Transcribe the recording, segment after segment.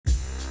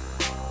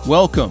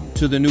Welcome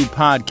to the new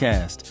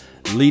podcast,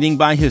 Leading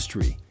by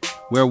History,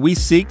 where we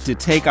seek to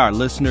take our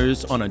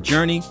listeners on a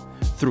journey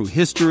through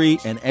history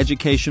and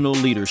educational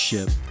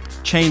leadership,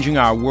 changing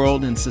our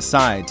world and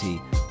society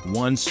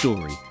one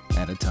story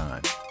at a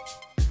time.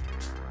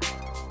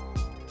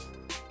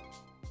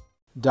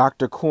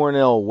 Dr.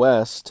 Cornel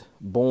West,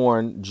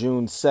 born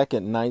June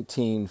 2nd,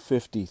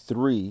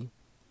 1953,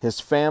 his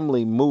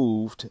family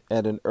moved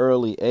at an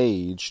early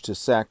age to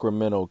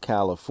Sacramento,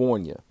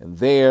 California, and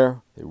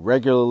there they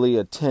regularly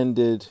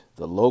attended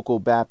the local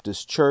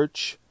Baptist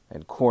church,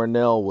 and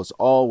Cornel was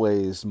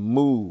always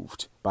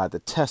moved by the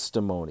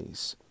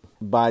testimonies,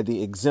 by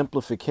the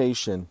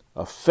exemplification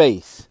of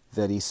faith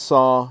that he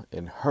saw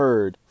and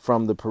heard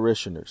from the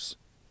parishioners.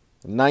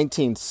 In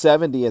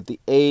 1970, at the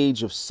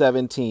age of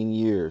 17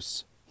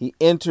 years, he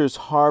enters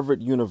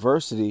Harvard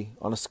University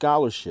on a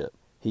scholarship.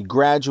 He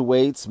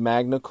graduates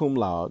magna cum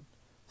laude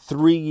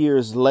 3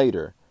 years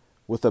later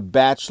with a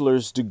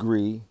bachelor's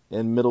degree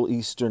in Middle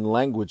Eastern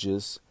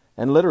languages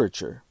and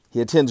literature. He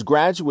attends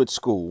graduate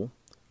school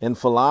in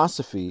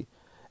philosophy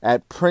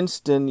at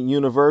Princeton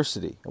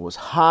University and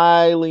was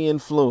highly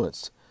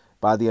influenced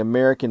by the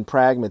American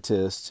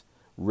pragmatist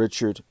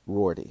Richard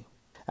Rorty.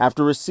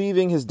 After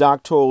receiving his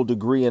doctoral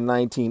degree in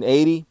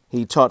 1980,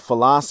 he taught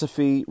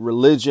philosophy,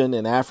 religion,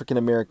 and African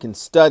American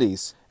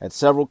studies at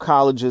several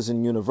colleges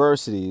and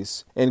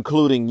universities,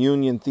 including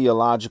Union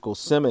Theological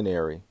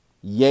Seminary,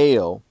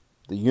 Yale,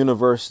 the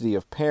University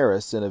of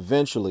Paris, and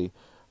eventually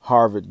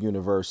Harvard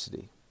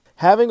University.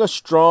 Having a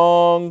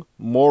strong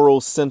moral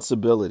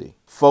sensibility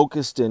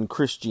focused in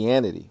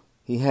Christianity,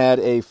 he had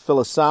a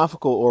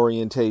philosophical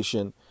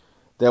orientation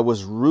that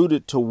was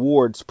rooted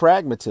towards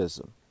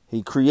pragmatism.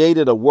 He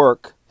created a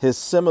work, his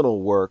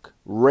seminal work,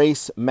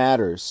 Race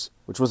Matters,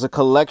 which was a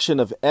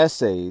collection of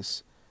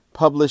essays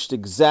published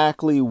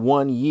exactly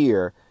 1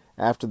 year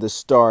after the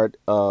start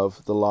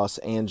of the Los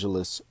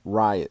Angeles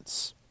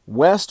riots.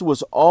 West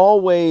was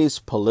always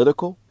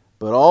political,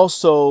 but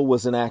also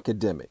was an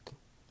academic,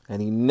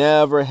 and he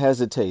never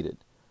hesitated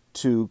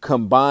to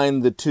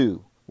combine the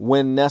two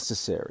when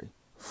necessary,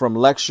 from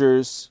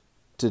lectures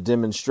to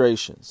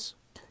demonstrations.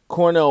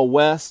 Cornel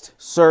West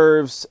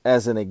serves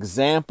as an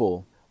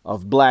example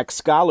of Black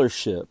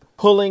scholarship,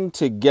 pulling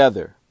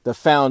together the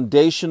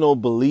foundational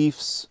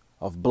beliefs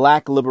of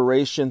Black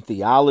liberation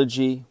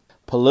theology,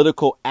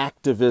 political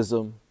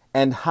activism,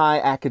 and high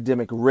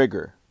academic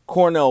rigor.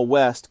 Cornel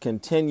West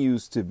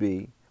continues to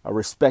be a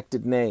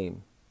respected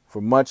name for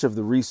much of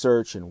the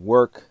research and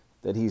work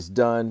that he's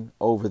done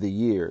over the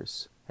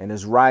years, and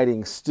his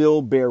writings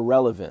still bear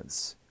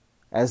relevance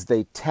as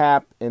they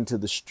tap into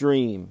the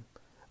stream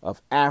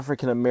of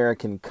African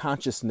American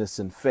consciousness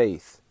and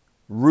faith,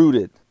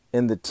 rooted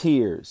in the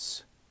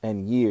tears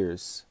and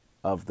years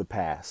of the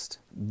past.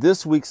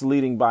 This week's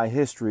Leading by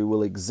History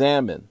will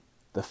examine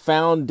the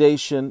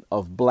foundation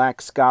of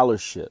Black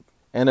scholarship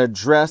and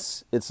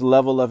address its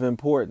level of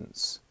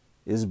importance.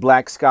 Is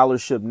Black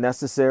scholarship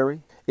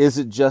necessary? Is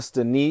it just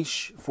a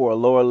niche for a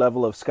lower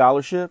level of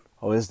scholarship?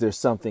 Or is there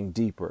something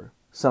deeper,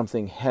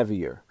 something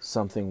heavier,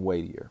 something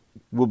weightier?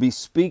 We'll be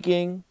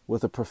speaking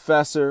with a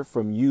professor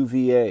from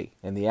UVA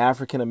in the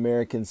African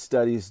American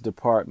Studies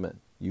Department.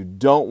 You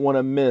don't want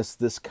to miss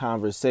this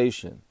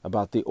conversation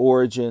about the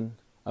origin,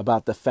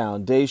 about the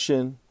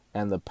foundation,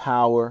 and the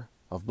power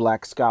of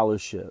Black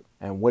scholarship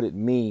and what it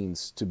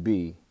means to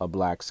be a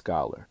Black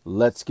scholar.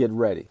 Let's get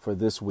ready for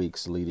this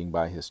week's Leading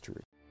by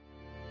History.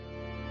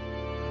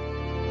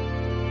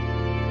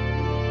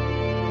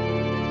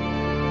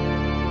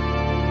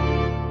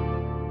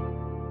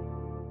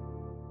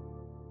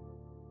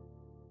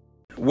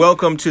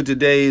 Welcome to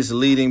today's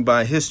Leading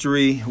by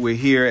History. We're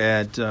here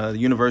at the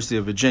University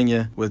of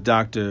Virginia with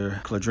Dr.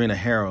 Claudrena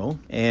Harrell,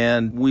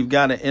 and we've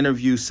got an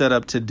interview set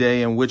up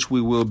today in which we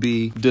will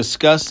be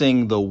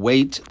discussing the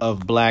weight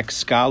of Black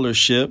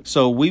scholarship.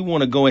 So we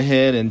want to go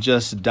ahead and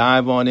just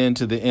dive on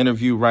into the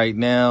interview right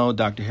now.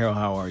 Dr. Harrell,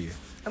 how are you?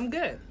 I'm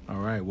good. All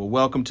right. Well,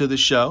 welcome to the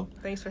show.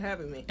 Thanks for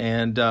having me.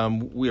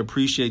 And we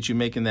appreciate you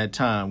making that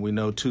time. We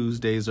know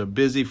Tuesdays are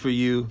busy for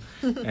you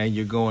and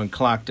you're going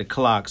clock to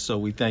clock. So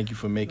we thank you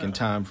for making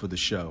time for the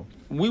show.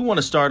 We want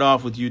to start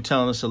off with you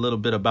telling us a little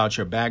bit about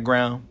your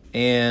background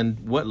and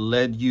what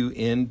led you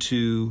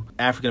into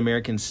African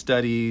American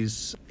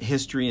studies,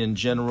 history in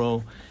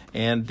general,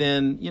 and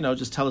then,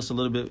 just tell us a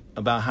little bit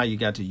about how you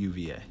got to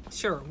UVA.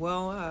 Sure.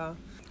 Well,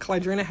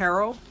 Claudrena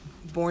Harrell,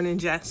 born in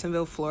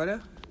Jacksonville,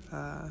 Florida.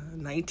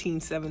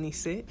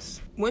 1976.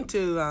 Went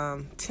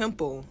to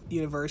Temple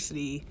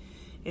University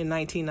in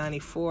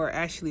 1994,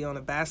 actually on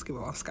a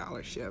basketball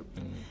scholarship.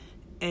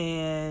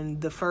 And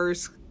the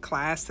first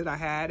class that I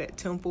had at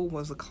Temple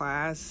was a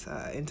class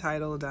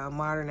entitled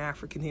Modern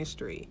African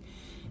History.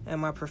 And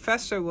my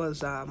professor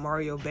was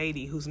Mario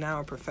Beatty, who's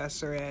now a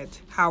professor at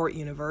Howard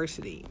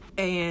University.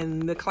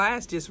 And the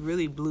class just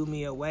really blew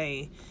me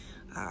away.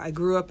 I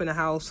grew up in a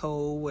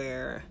household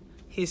where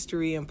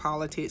history and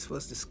politics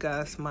was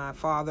discussed. My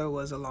father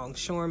was a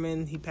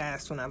longshoreman. He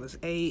passed when I was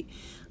 8.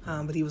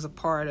 but he was a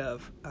part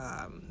of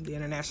the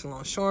International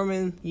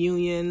Longshoremen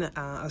Union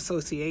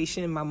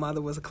Association. My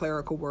mother was a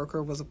clerical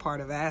worker, was a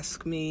part of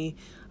Ask Me,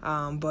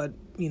 but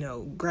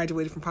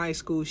graduated from high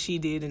school. She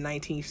did in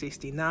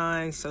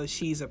 1969, so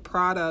she's a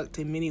product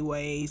in many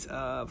ways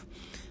of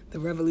the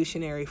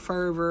revolutionary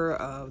fervor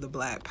of the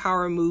Black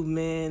Power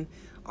movement,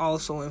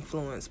 also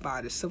influenced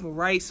by the Civil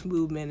Rights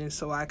movement. And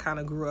so I kind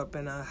of grew up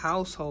in a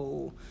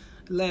household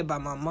led by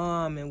my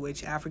mom in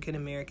which African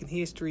American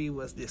history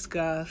was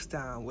discussed,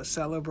 was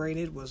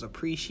celebrated, was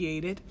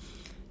appreciated.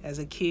 As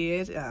a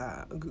kid,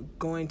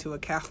 going to a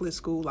Catholic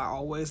school, I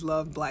always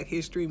loved Black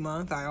History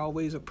Month. I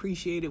always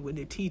appreciated when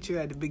the teacher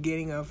at the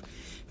beginning of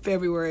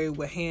February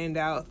would hand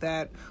out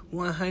that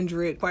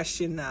 100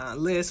 question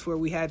list where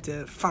we had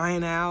to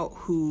find out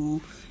who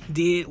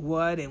did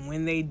what and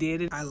when they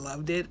did it. I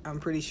loved it. I'm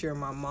pretty sure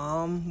my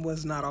mom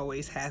was not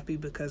always happy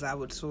because I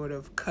would sort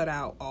of cut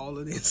out all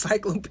of the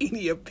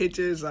encyclopedia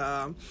pictures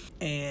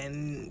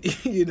and,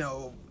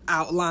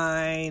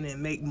 outline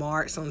and make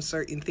marks on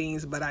certain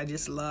things, but I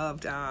just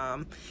loved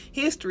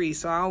history,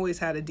 so I always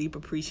had a deep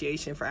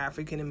appreciation for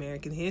African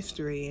American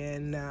history.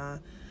 And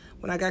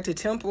when I got to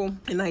Temple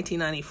in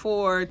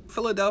 1994,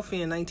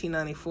 Philadelphia in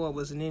 1994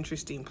 was an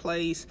interesting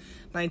place.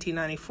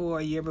 1994,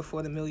 a year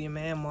before the Million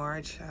Man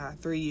March,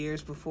 3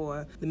 years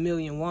before the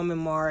Million Woman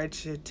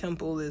March.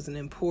 Temple is an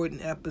important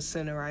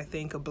epicenter, I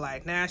think, of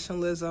Black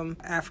nationalism,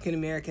 African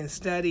American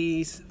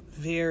studies,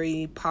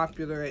 very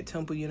popular at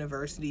Temple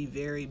University,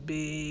 very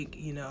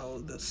big,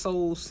 the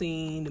soul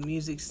scene, the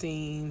music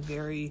scene,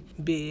 very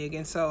big.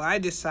 And so I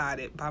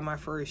decided by my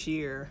first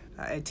year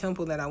at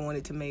Temple that I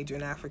wanted to major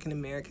in African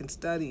American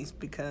studies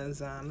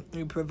because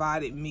it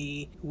provided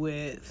me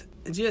with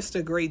just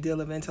a great deal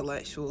of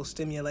intellectual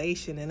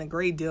stimulation and a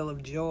great deal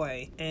of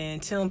joy.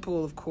 And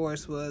Temple, of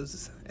course,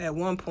 was at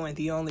one point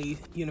the only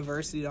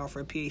university to offer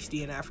a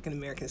PhD in African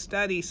American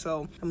studies.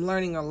 So I'm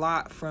learning a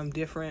lot from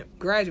different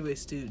graduate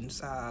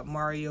students.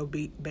 Mario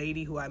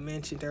Beatty, who I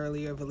mentioned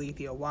earlier,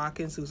 Valethia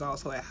Watkins, who's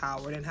also at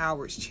Howard, and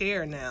Howard's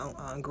chair now,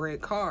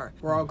 Greg Carr.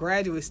 We're all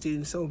graduate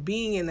students. So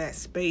being in that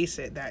space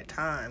at that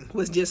time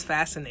was just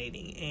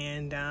fascinating.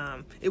 And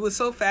it was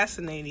so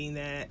fascinating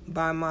that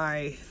by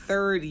my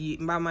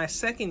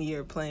second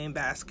year playing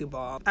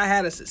basketball, I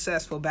had a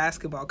successful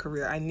basketball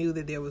career. I knew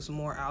that there was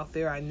more out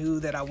there. I knew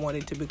that I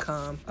wanted to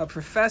become a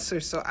professor.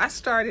 So I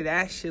started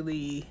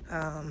actually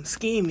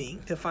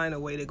scheming to find a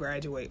way to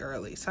graduate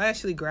early. So I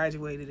actually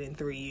graduated in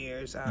 3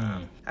 years.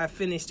 I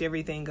finished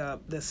everything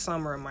up this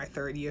summer of my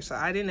third year. So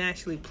I didn't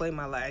actually play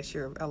my last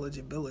year of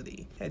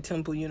eligibility at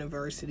Temple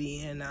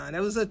University. And that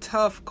was a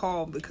tough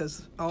call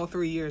because all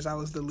 3 years I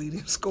was the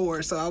leading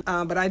scorer. So,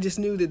 but I just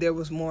knew that there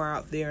was more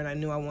out there, and I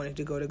knew I wanted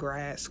to go to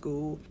grad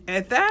school.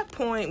 At that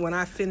point, when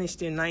I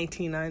finished in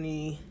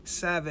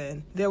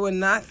 1997, there were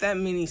not that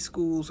many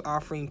schools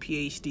offering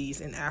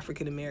PhDs in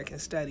African American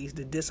studies,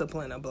 the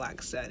discipline of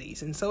Black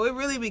studies. And so it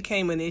really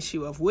became an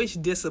issue of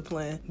which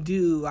discipline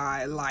do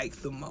I like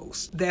the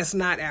most. That's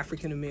not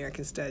African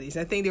American studies.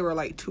 I think there were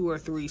like 2 or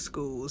 3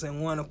 schools,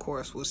 and one, of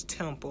course, was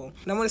Temple.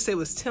 And I want to say it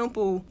was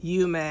Temple,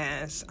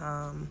 UMass.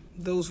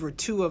 Those were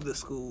 2 of the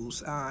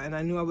schools, and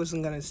I knew I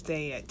wasn't going to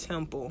stay at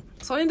Temple.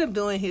 So I ended up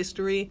doing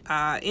history.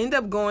 I ended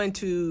up going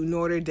to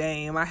Notre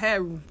Dame. I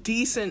had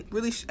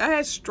I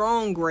had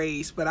strong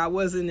grades, but I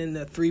wasn't in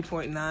the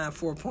 3.9,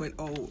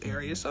 4.0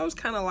 area. So I was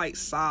kind of like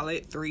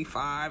solid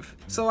 3.5.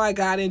 So I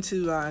got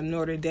into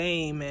Notre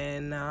Dame,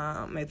 and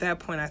at that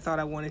point I thought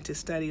I wanted to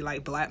study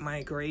like Black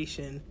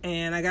migration.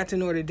 And I got to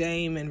Notre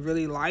Dame and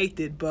really liked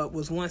it, but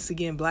was once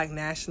again Black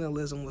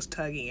nationalism was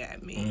tugging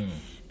at me.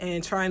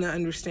 And trying to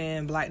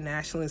understand Black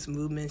nationalist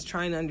movements,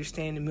 trying to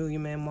understand the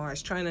Million Man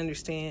March, trying to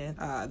understand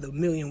the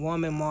Million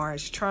Woman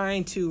March,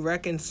 trying to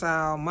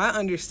reconcile my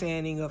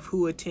understanding of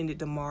who attended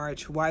the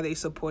march, why they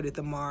supported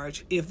the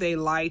march, if they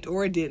liked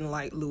or didn't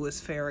like Louis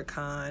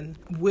Farrakhan,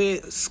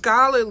 with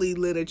scholarly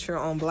literature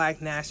on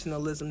Black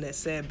nationalism that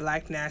said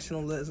Black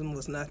nationalism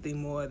was nothing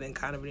more than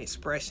kind of an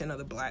expression of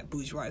the Black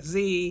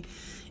bourgeoisie.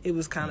 It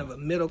was kind of a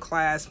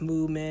middle-class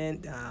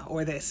movement,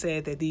 or that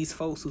said that these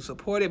folks who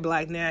supported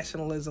Black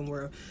nationalism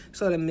were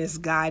sort of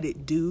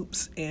misguided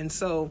dupes. And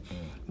so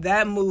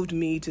that moved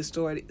me to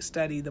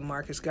study the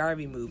Marcus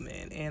Garvey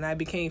movement. And I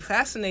became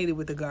fascinated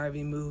with the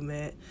Garvey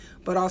movement,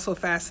 but also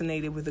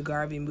fascinated with the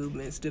Garvey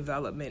movement's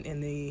development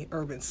in the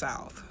urban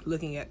South,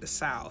 looking at the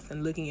South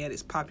and looking at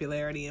its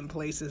popularity in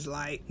places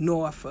like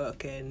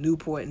Norfolk and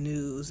Newport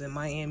News and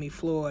Miami,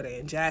 Florida,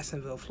 and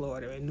Jacksonville,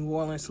 Florida, and New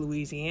Orleans,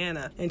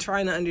 Louisiana, and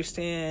trying to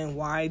understand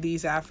why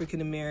these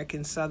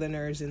African-American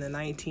Southerners in the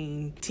late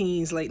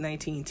 19-teens,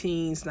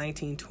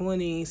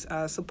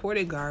 1920s,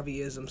 supported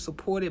Garveyism,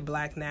 supported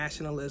Black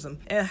nationalism,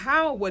 and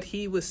how what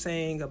he was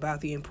saying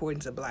about the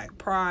importance of Black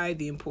pride,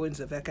 the importance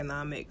of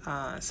economic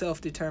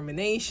self-determination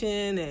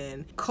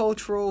and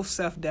cultural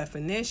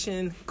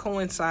self-definition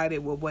coincided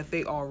with what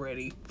they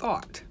already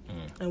thought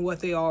and what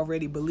they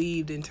already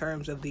believed in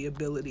terms of the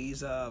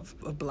abilities of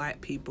Black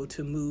people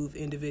to move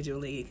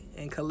individually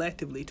and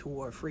collectively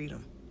toward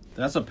freedom.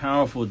 That's a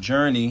powerful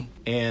journey,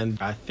 and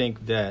I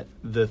think that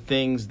the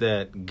things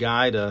that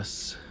guide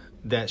us,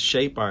 that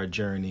shape our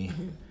journey,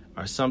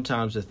 are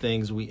sometimes the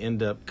things we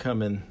end up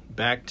coming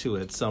back to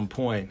at some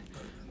point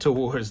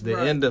towards the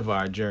end of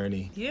our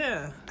journey.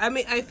 Yeah. I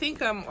mean, I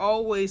think I'm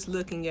always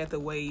looking at the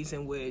ways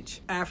in which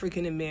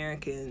African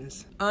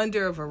Americans,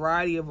 under a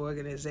variety of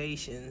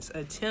organizations,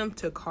 attempt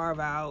to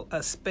carve out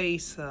a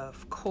space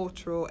of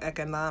cultural,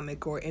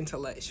 economic, or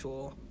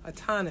intellectual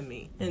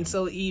autonomy. And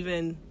so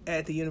even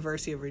at the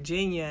University of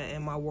Virginia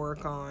and my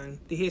work on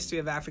the history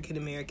of African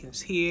Americans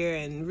here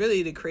and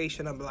really the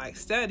creation of Black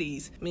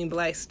Studies, I mean,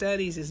 Black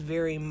Studies is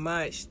very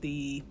much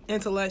the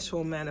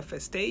intellectual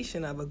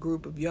manifestation of a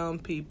group of young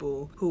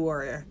people who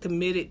are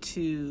committed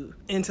to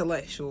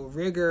intellectual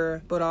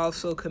rigor, but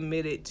also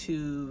committed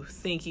to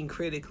thinking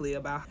critically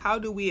about how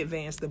do we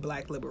advance the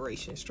Black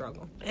liberation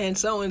struggle. And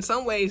so in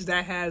some ways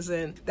that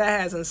hasn't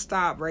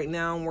stopped. Right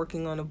now I'm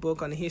working on a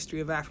book on the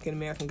history of African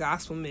American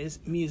gospel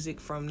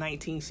music from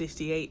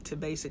 1968 to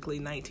basically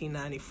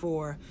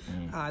 1994,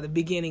 the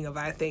beginning of,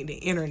 I think, the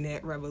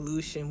internet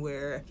revolution,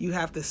 where you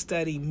have to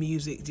study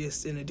music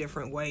just in a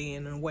different way,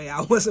 and in a way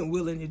I wasn't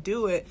willing to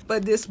do it.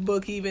 But this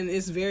book even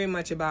is very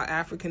much about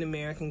African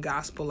American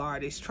gospel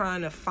artists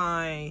trying to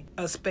find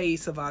a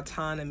space of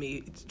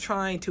autonomy,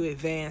 trying to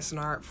advance an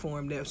art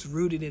form that's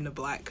rooted in the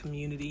Black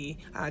community,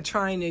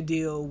 trying to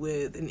deal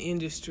with an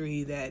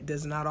industry that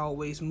does not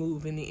always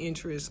move in the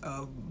interest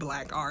of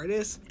Black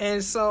artists.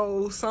 And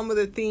so some of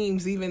the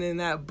themes, even in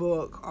that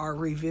book, are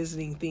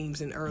revisiting themes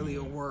in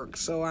earlier work.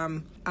 So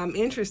I'm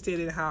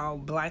interested in how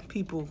Black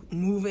people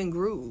move and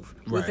groove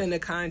within the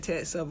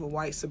context of a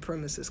white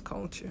supremacist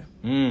culture.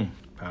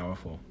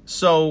 Powerful.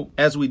 So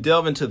as we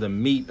delve into the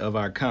meat of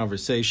our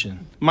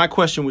conversation, my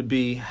question would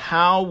be,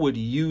 how would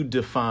you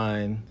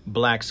define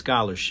Black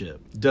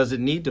scholarship? Does it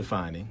need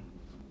defining?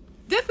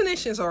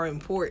 Definitions are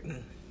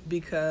important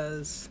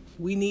because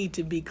we need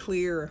to be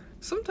clear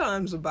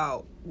sometimes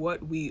about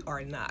what we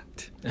are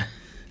not.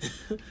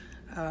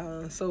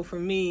 So for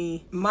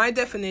me, my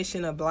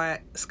definition of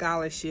Black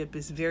scholarship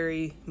is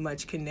very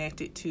much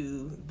connected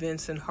to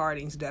Vincent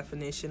Harding's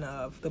definition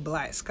of the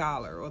Black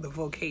scholar, or the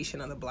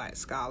vocation of the Black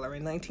scholar.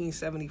 In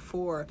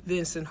 1974,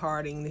 Vincent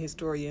Harding, the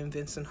historian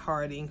Vincent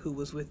Harding, who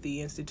was with the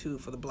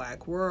Institute for the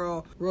Black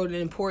World, wrote an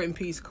important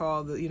piece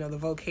called the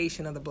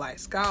vocation of the Black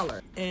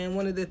scholar. And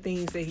one of the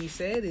things that he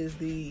said is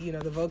the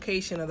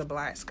vocation of the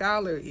Black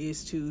scholar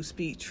is to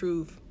speak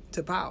truth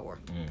to power.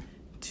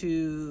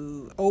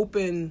 To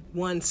open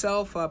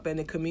oneself up and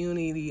the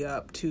community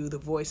up to the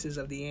voices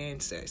of the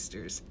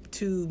ancestors,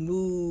 to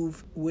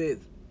move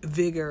with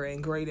vigor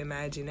and great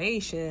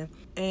imagination,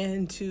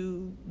 and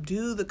to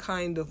do the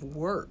kind of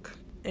work.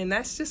 And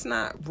that's just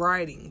not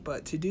writing,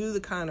 but to do the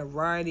kind of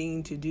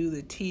writing, to do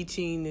the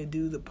teaching, to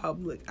do the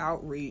public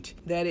outreach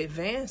that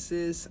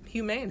advances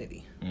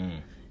humanity.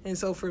 And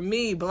so for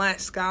me, Black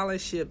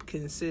scholarship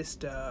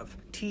consists of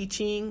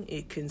teaching,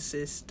 it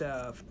consists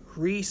of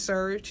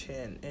research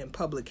and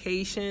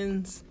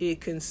publications.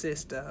 It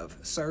consists of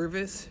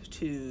service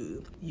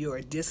to your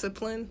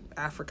discipline,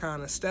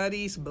 Africana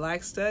Studies,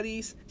 Black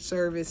Studies,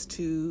 service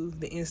to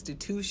the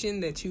institution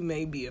that you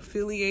may be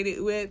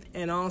affiliated with,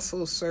 and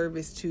also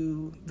service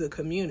to the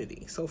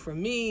community. So for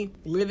me,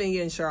 living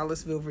in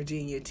Charlottesville,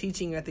 Virginia,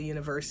 teaching at the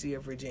University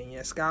of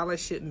Virginia,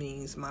 scholarship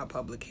means my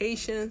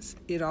publications.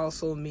 It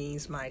also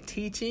means my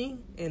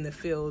teaching in the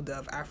field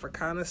of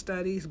Africana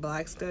Studies,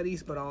 Black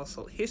Studies, but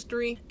also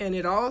history. And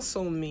it also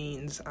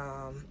means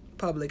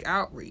public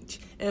outreach.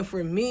 And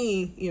for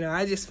me,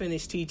 I just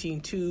finished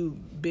teaching 2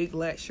 big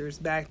lectures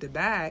back to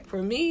back.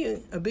 For me,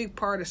 a big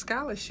part of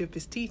scholarship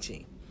is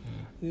teaching.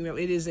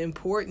 It is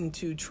important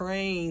to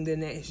train the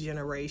next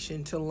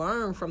generation, to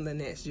learn from the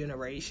next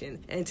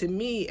generation. And to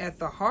me, at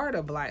the heart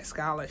of Black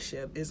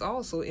scholarship is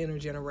also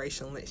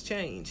intergenerational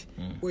exchange,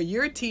 where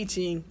you're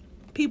teaching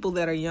people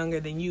that are younger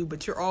than you,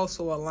 but you're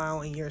also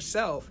allowing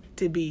yourself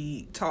to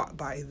be taught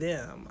by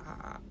them.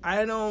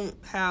 I don't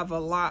have a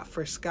lot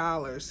for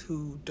scholars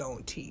who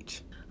don't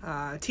teach.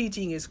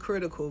 Teaching is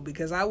critical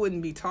because I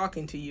wouldn't be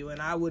talking to you,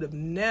 and I would have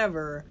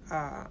never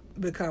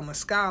become a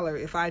scholar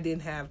if I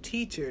didn't have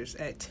teachers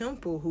at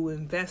Temple who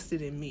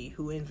invested in me,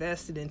 who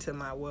invested into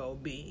my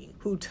well-being,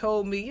 who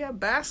told me, yeah,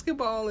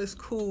 basketball is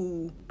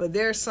cool, but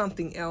there's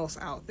something else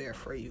out there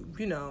for you.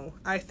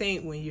 I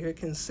think when you're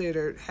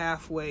considered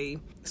halfway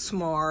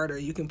smart, or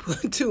you can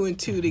put 2 and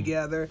 2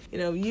 together,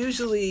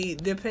 usually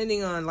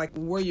depending on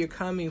where you're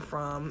coming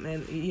from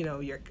and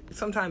your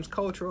sometimes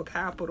cultural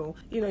capital,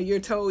 you're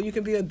told you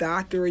can be a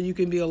doctor, or you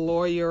can be a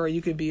lawyer, or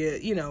you can be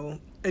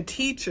a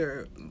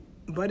teacher.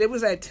 But it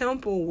was at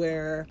Temple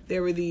where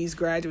there were these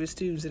graduate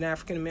students in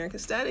African American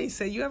Studies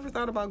say, you ever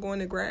thought about going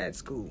to grad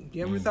school?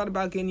 You ever thought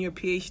about getting your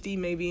PhD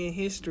maybe in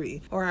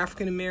history or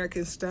African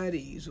American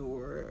Studies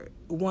or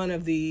one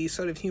of the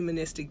sort of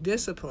humanistic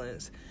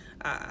disciplines?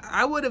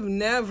 I would have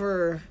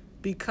never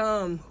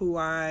become who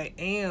I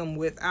am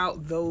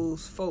without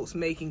those folks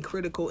making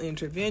critical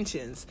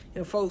interventions,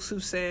 and folks who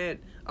said,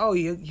 oh,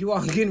 you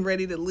all getting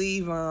ready to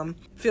leave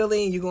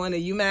Philly and you're going to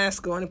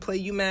UMass, going to play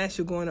UMass,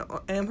 you're going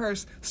to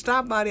Amherst,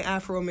 stop by the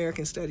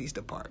Afro-American Studies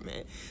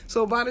Department.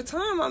 So by the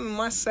time I'm in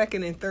my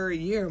second and third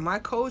year, my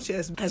coach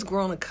has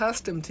grown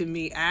accustomed to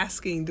me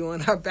asking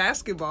during our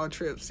basketball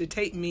trips to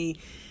take me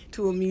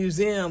to a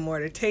museum or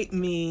to take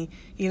me,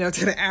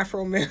 to the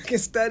Afro-American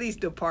Studies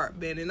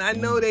Department. And I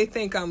know they're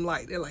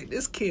like,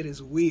 this kid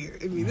is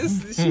weird. I mean,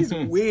 she's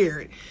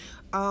weird.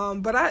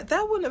 But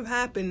that wouldn't have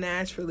happened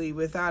naturally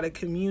without a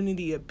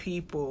community of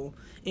people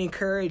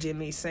encouraging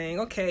me, saying,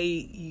 okay,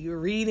 you're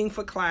reading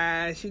for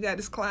class, you got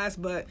this class,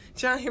 but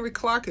John Henry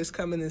Clark is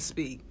coming to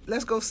speak.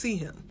 Let's go see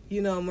him.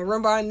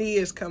 Marimba Ani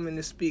is coming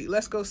to speak.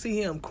 Let's go see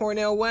him.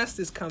 Cornel West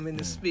is coming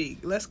to speak.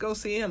 Let's go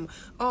see him.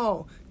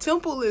 Oh,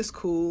 Temple is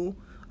cool.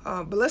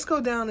 But let's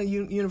go down to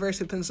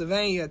University of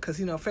Pennsylvania because,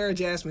 Farrah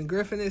Jasmine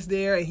Griffin is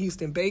there and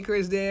Houston Baker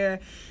is there.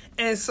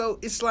 And so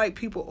it's like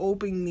people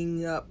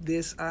opening up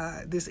this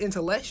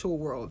intellectual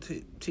world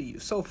to you.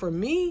 So for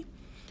me,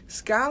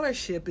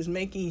 scholarship is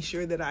making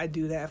sure that I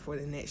do that for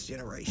the next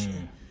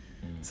generation.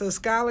 So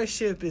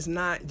scholarship is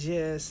not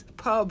just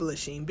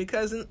publishing,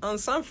 because on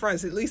some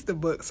fronts, at least the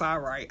books I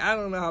write, I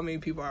don't know how many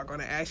people are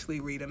going to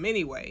actually read them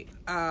anyway.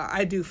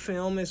 I do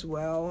film as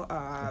well.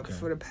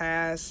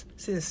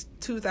 Since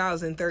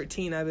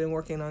 2013, I've been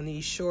working on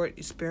these short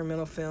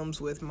experimental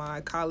films with my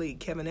colleague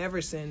Kevin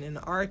Everson in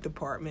the art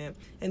department.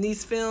 And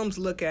these films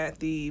look at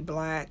the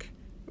black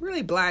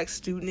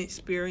student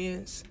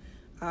experience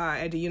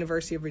at the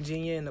University of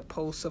Virginia in the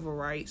post-civil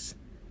rights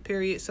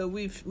period. So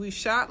we've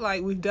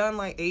done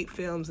 8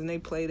 films, and they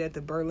played at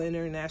the Berlin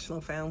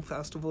International Film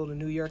Festival, the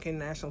New York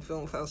International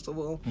Film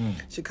Festival,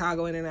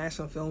 Chicago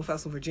International Film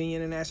Festival, Virginia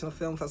International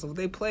Film Festival.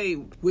 They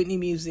played Whitney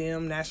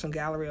Museum, National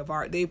Gallery of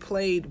Art. They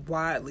played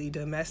widely,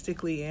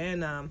 domestically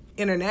and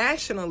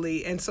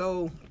internationally. And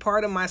so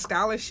part of my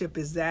scholarship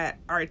is that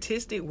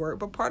artistic work,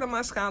 but part of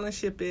my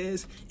scholarship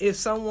is if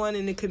someone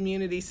in the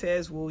community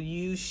says, will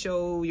you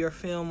show your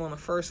film on the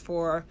first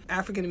for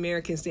African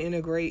Americans to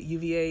integrate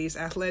UVA's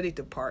athletic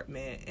department?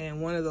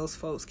 And one of those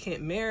folks,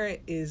 Kent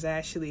Merritt, is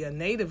actually a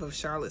native of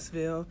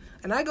Charlottesville.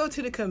 And I go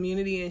to the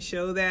community and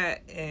show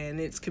that, and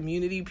it's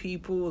community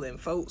people and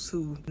folks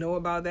who know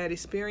about that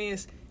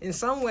experience. In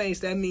some ways,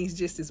 that means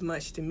just as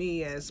much to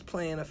me as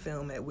playing a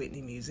film at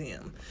Whitney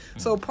Museum.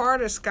 So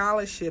part of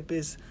scholarship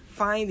is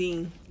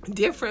finding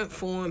different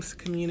forms to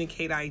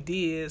communicate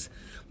ideas,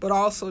 but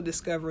also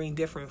discovering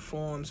different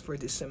forms for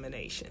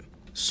dissemination.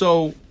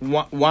 So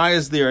why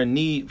is there a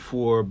need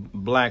for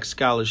black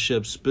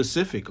scholarship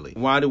specifically?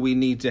 Why do we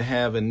need to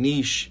have a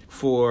niche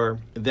for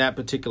that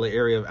particular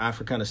area of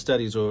Africana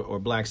studies or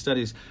black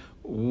studies?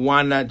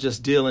 Why not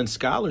just deal in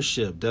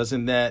scholarship?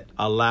 Doesn't that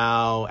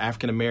allow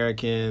African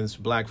Americans,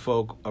 black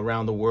folk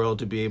around the world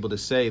to be able to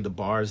say the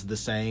bar is the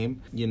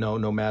same,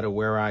 no matter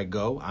where I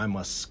go, I'm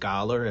a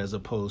scholar as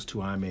opposed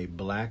to I'm a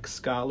black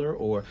scholar?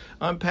 Or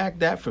unpack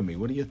that for me.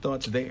 What are your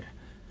thoughts there?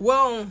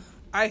 Well,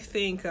 I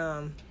think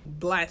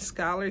black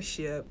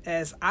scholarship,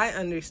 as I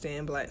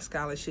understand black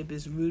scholarship,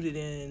 is rooted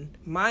in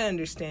my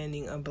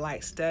understanding of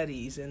black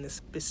studies and the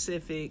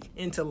specific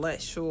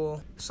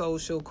intellectual,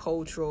 social,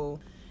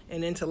 cultural,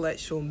 and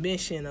intellectual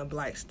mission of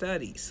black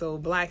studies. So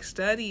black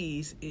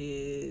studies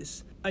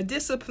is a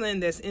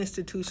discipline that's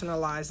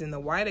institutionalized in the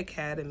white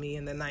academy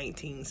in the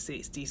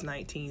 1960s,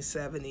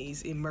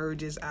 1970s,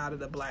 emerges out of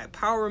the Black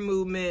Power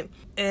movement,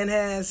 and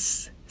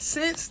has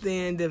since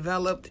then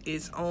developed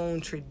its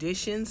own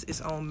traditions,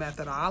 its own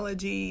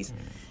methodologies,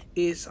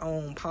 its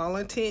own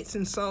politics.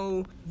 And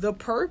so the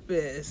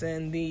purpose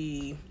and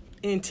the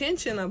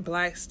intention of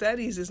black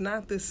studies is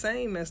not the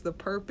same as the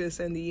purpose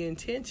and the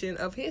intention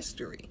of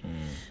history.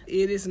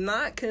 It is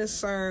not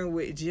concerned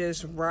with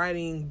just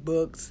writing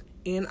books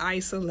in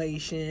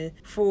isolation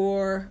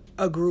for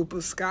a group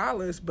of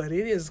scholars, but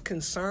it is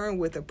concerned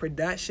with the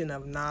production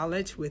of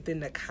knowledge within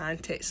the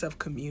context of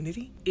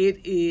community. It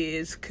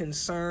is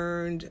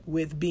concerned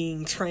with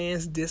being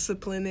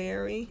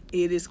transdisciplinary.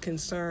 It is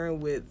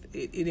concerned with,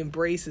 it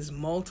embraces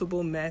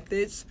multiple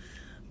methods,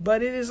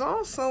 but it is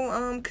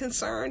also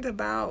concerned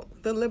about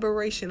the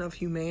liberation of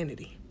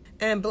humanity.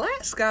 And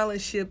black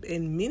scholarship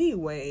in many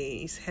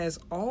ways has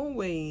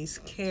always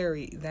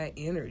carried that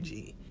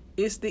energy.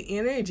 It's the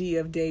energy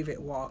of David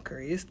Walker.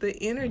 It's the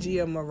energy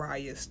of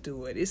Mariah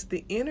Stewart. It's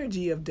the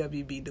energy of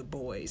W.B. Du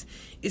Bois.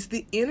 It's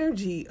the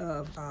energy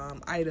of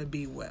Ida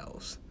B.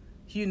 Wells.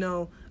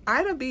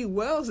 Ida B.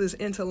 Wells'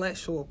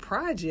 intellectual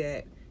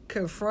project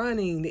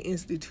confronting the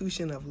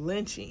institution of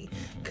lynching,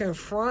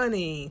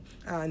 confronting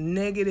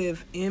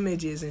negative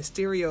images and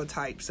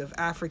stereotypes of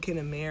African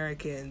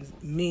Americans,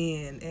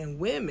 men and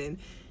women,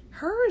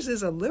 hers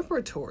is a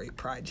liberatory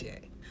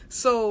project.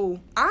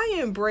 So I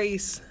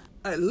embrace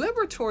a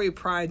liberatory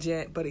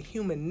project, but a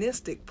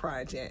humanistic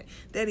project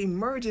that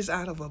emerges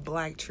out of a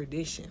black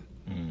tradition.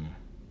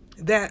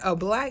 That a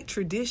black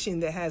tradition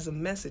that has a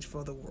message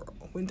for the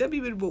world. When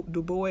W.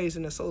 Du Bois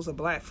in The Souls of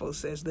Black Folks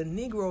says the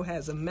Negro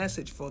has a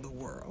message for the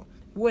world,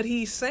 what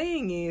he's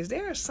saying is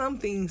there's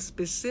something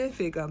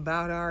specific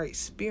about our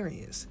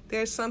experience.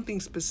 There's something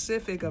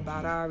specific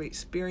about our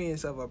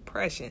experience of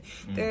oppression.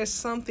 There's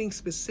something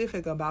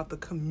specific about the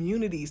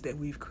communities that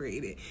we've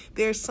created.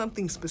 There's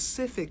something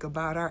specific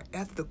about our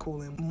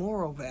ethical and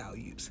moral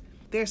values.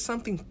 There's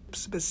something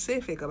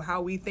specific of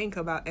how we think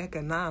about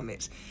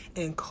economics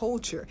and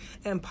culture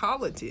and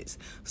politics.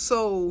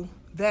 So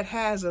that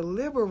has a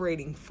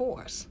liberating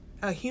force,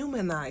 a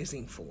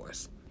humanizing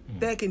force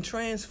that can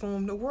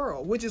transform the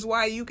world, which is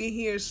why you can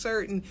hear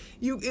certain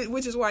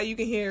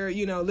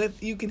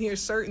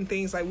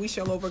things like "we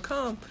shall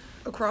overcome"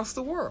 across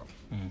the world.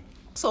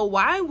 So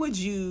why would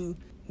you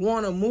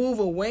want to move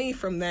away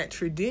from that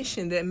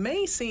tradition that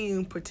may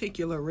seem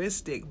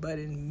particularistic, but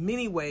in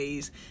many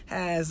ways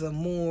has a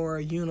more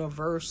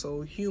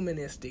universal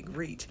humanistic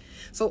reach?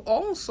 So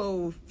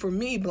also, for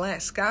me,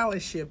 Black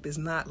scholarship is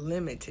not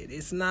limited.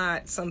 It's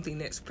not something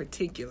that's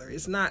particular.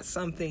 It's not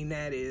something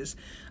that is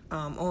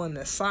on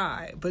the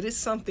side, but it's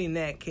something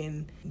that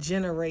can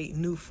generate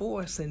new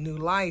force and new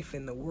life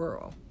in the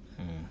world.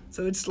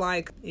 So it's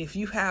like if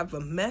you have a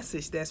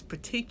message that's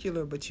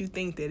particular, but you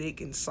think that it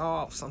can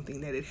solve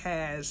something, that it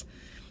has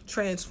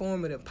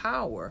transformative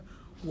power,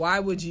 why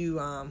would you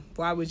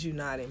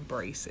not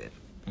embrace it?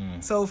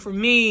 So for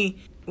me,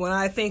 when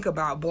I think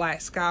about Black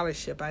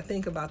scholarship, I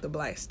think about the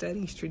Black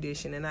studies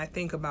tradition, and I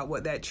think about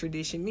what that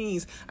tradition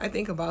means. I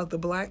think about the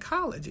Black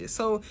colleges.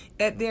 So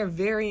at their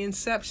very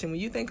inception, when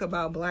you think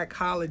about Black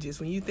colleges,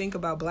 when you think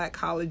about Black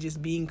colleges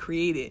being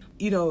created,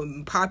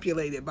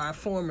 populated by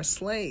former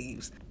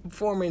enslaved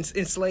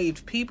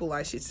people,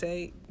 I should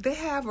say, they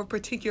have a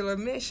particular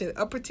mission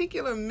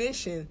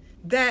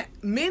that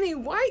many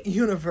white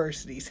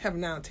universities have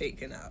now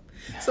taken up.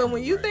 So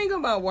when you think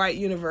about white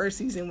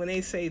universities and when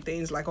they say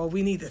things like, oh,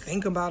 we need to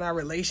think about our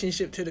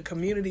relationship to the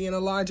community in a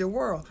larger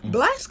world,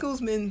 Black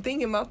schools been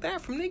thinking about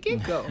that from the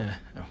get-go.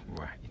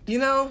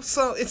 Right.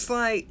 So it's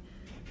like,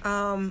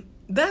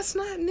 that's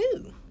not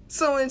new.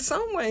 So in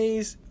some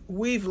ways,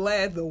 we've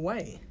led the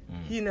way.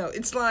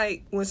 It's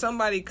like when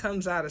somebody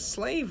comes out of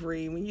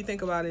slavery, when you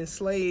think about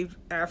enslaved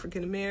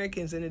African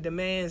Americans and the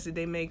demands that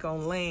they make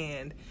on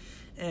land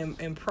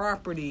and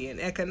property and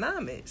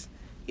economics,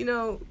 you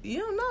don't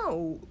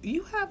know.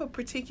 You have a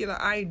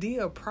particular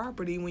idea of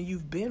property when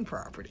you've been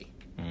property.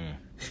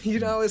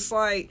 It's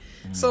like,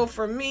 so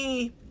for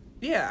me,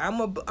 yeah,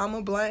 I'm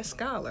a Black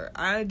scholar.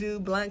 I do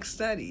Black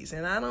studies,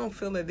 and I don't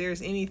feel that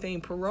there's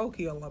anything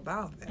parochial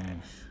about that.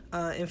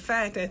 In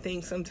fact, I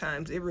think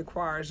sometimes it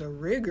requires a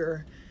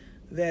rigor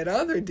that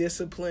other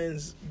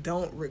disciplines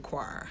don't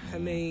require. I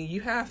mean, you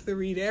have to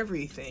read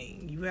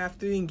everything. You have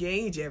to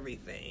engage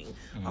everything.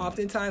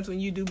 Oftentimes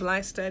when you do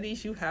Black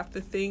studies, you have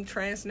to think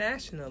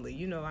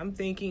transnationally. I'm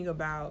thinking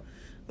about,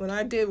 when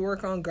I did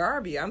work on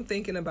Garvey, I'm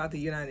thinking about the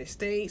United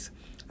States.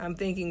 I'm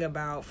thinking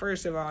about,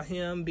 first of all,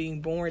 him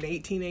being born in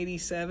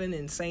 1887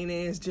 in St.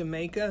 Anne's,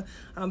 Jamaica.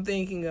 I'm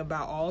thinking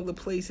about all the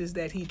places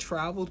that he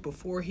traveled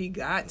before he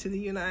got to the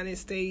United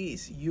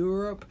States,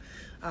 Europe,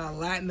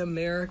 Latin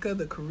America,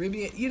 the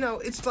Caribbean.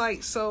 It's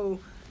like, so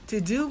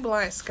to do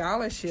Black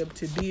scholarship,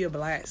 to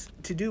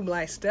do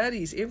Black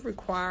studies, it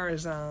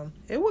requires a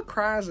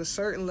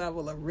certain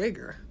level of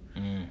rigor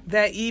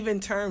that even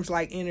terms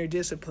like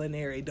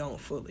interdisciplinary don't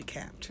fully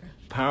capture.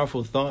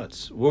 Powerful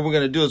thoughts. What we're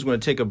going to do is we're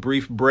going to take a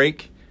brief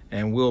break,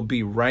 and we'll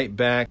be right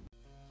back.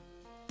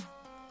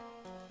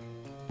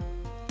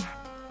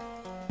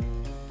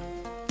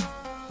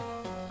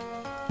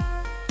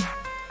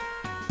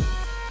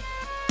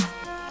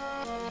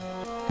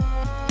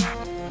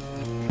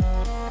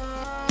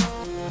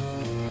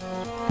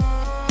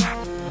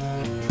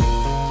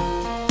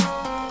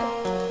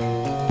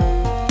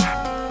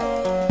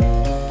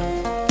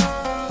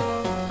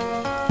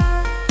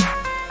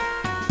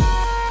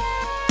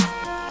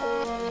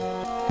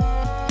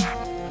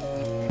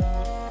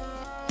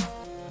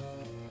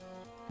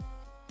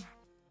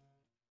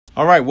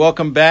 All right,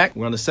 welcome back.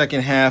 We're on the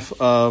second half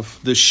of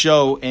the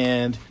show,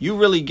 and you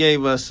really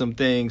gave us some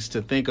things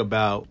to think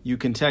about. You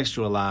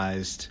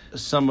contextualized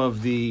some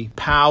of the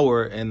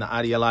power and the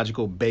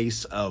ideological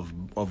base of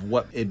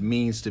what it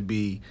means to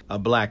be a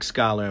Black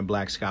scholar and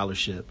Black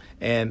scholarship.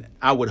 And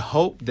I would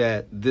hope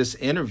that this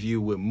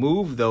interview would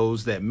move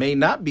those that may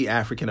not be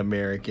African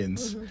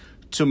Americans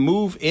to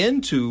move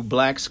into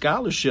Black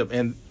scholarship,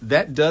 and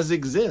that does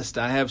exist.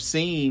 I have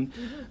seen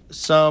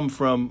some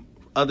from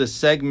other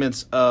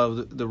segments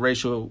of the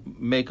racial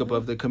makeup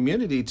of the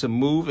community to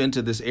move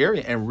into this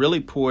area and really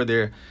pour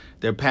their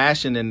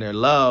passion and their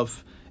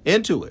love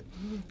into it.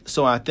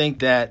 So I think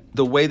that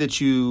the way that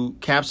you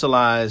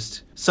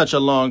capsulized such a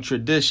long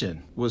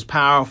tradition was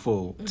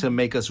powerful to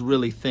make us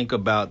really think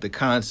about the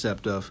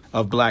concept of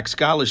Black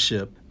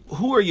scholarship.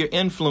 Who are your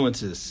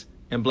influences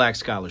in Black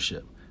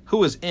scholarship?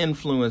 Who has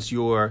influenced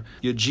your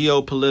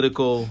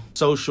geopolitical,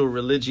 social,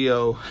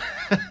 religio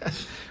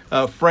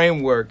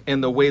framework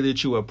and the way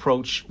that you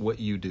approach what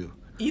you do?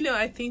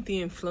 I think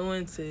the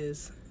influence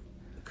is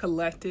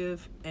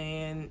collective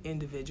and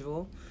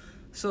individual.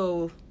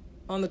 So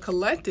on the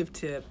collective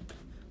tip,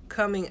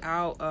 coming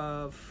out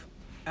of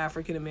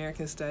African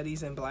American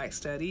studies and Black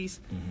studies,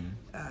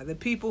 the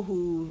people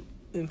who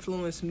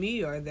influenced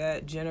me are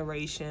that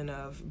generation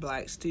of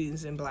Black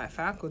students and Black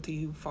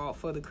faculty who fought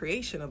for the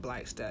creation of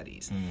Black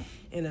studies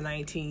in the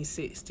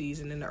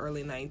 1960s and in the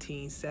early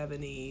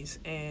 1970s,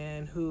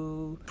 and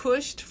who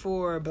pushed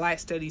for Black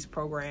studies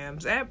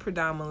programs at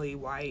predominantly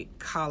white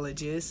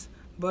colleges,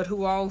 but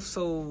who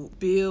also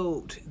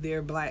built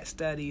their Black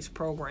studies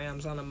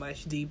programs on a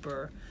much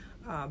deeper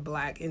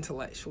Black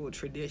intellectual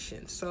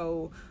tradition.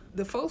 So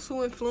the folks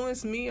who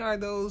influenced me are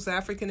those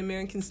African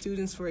American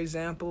students, for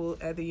example,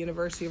 at the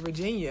University of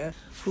Virginia,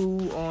 who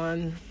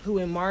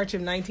in March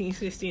of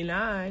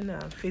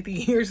 1969, 50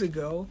 years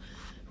ago,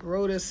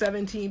 wrote a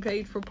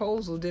 17-page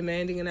proposal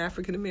demanding an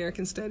African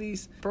American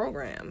studies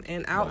program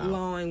and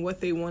outlawing what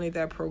they wanted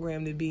that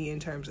program to be in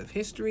terms of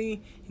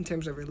history, in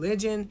terms of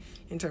religion,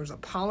 in terms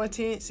of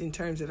politics, in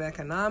terms of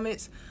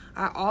economics.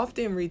 I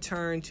often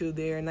return to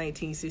their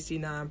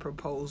 1969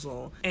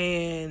 proposal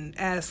and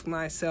ask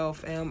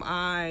myself, am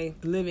I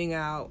living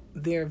out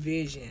their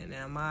vision?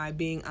 Am I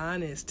being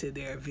honest to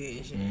their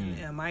vision?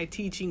 Am I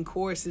teaching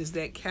courses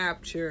that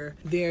capture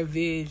their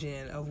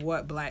vision of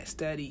what Black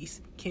studies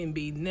can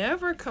be?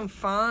 Never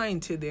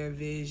confined to their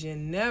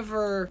vision,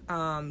 never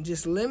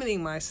just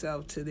limiting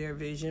myself to their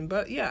vision.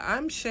 But yeah,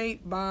 I'm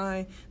shaped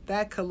by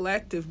that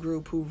collective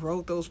group who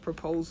wrote those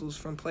proposals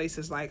from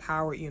places like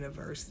Howard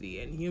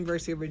University and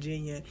University of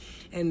Virginia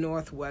and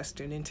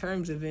Northwestern. In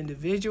terms of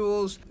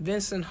individuals,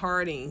 Vincent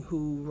Harding,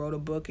 who wrote a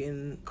book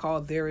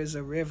called There Is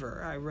a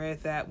River, I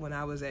read that when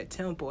I was at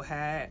Temple,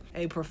 had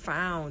a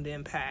profound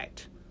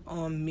impact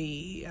on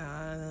me.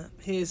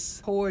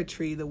 His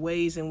poetry, the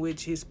ways in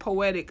which his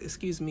poetic,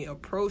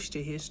 approach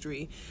to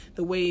history,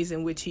 the ways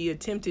in which he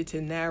attempted to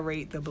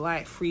narrate the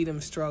Black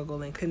freedom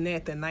struggle and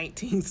connect the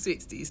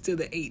 1960s to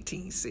the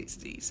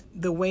 1860s,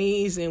 the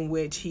ways in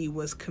which he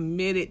was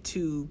committed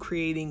to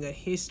creating a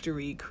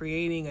history,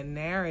 creating a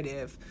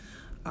narrative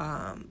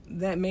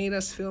that made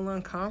us feel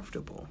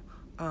uncomfortable.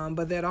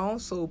 But that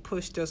also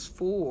pushed us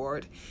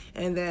forward,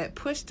 and that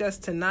pushed us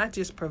to not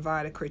just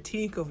provide a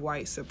critique of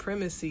white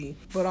supremacy,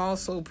 but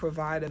also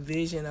provide a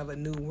vision of a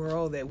new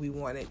world that we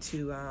wanted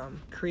to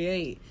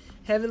create.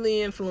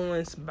 Heavily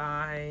influenced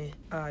by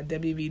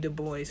W.B. Du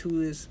Bois,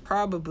 who is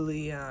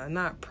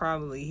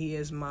he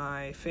is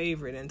my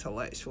favorite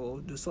intellectual.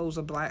 The Souls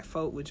of Black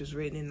Folk, which was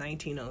written in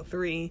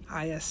 1903.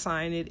 I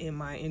assign it in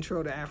my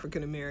Intro to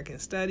African American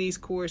Studies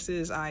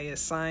courses. I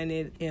assign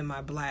it in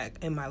my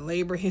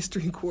labor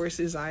history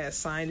courses. I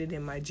assign it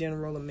in my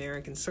General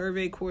American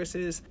Survey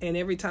courses. And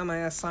every time I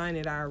assign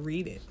it, I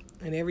read it.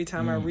 And every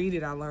time I read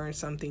it, I learn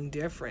something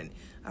different.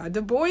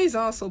 Du Bois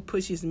also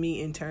pushes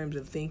me in terms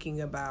of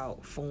thinking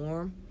about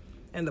form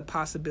and the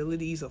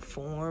possibilities of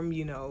form.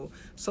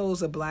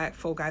 Souls of Black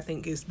Folk, I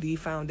think, is the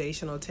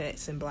foundational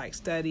text in Black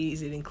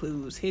studies. It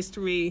includes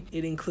history.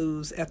 It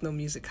includes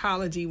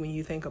ethnomusicology when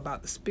you think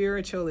about the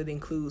spiritual. It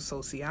includes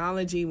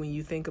sociology when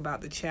you think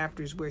about the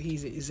chapters where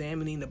he's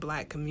examining the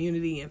Black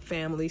community and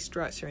family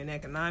structure and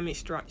economic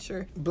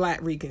structure.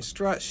 Black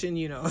Reconstruction,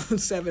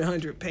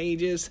 700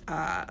 pages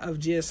of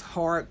just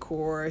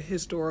hardcore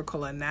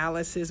historical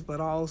analysis, but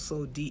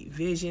also deep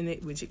vision,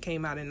 which it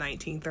came out in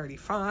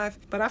 1935.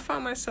 But I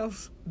found myself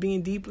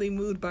being deeply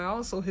moved by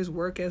also his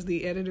work as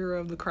the editor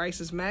of the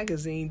Crisis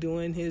magazine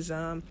during his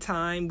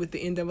time with the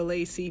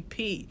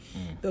NAACP.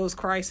 Those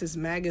Crisis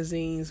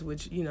magazines,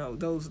 which,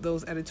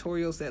 those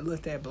editorials that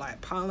looked at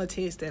Black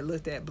politics, that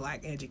looked at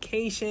Black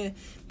education,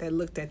 that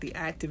looked at the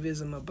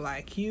activism of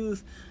Black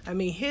youth. I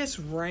mean, his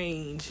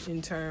range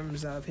in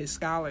terms of his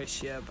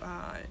scholarship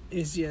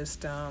is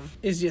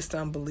just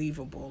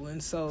unbelievable.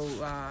 And so,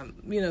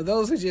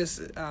 those are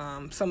just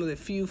some of the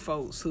few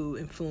folks who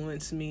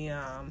influenced me.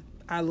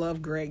 I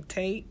love Greg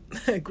Tate.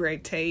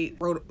 Greg Tate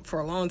wrote for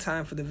a long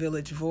time for The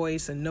Village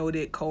Voice, a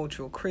noted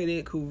cultural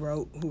critic who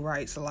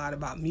writes a lot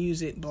about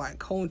music, Black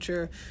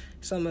culture.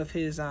 Some of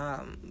his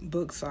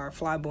books are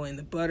Flyboy and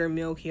the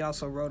Buttermilk. He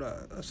also wrote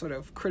a sort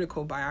of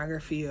critical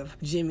biography of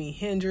Jimi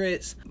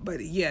Hendrix.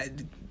 But yeah,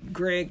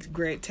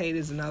 Greg Tate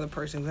is another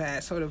person who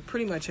had sort of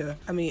pretty much a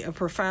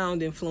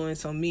profound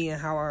influence on me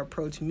and how I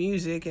approach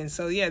music. And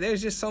so, yeah,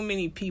 there's just so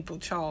many people.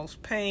 Charles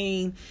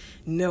Payne,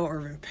 Noah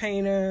Irvin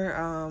Painter,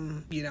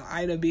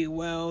 Ida B.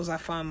 Wells. I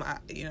find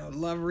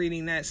love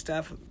reading that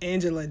stuff.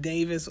 Angela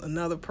Davis,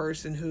 another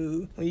person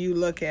who, when you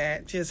look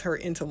at just her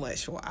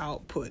intellectual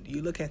output,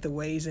 you look at the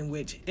ways in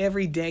which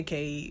every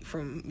decade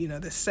from, the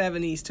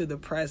 70s to the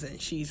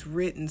present, she's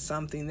written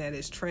something that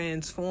has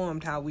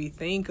transformed how we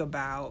think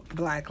about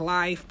Black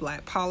life,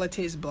 Black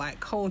politics, Black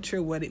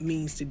culture, what it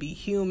means to be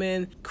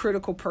human.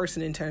 Critical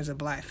person in terms of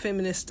Black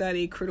feminist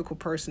study, critical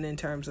person in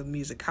terms of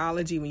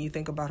musicology when you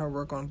think about her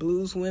work on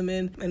blues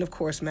women, and of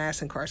course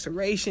mass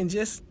incarceration.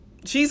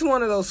 She's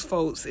one of those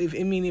folks.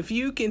 If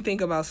you can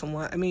think about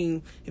someone,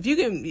 if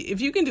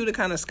you can do the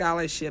kind of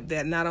scholarship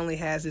that not only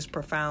has this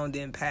profound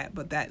impact,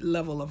 but that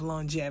level of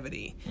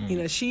longevity,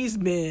 she's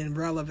been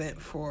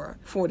relevant for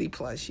 40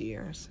 plus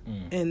years,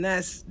 and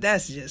that's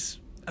just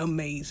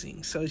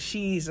amazing. So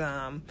she's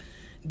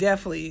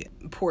definitely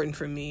important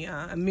for me.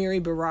 Mary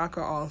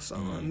Baraka also.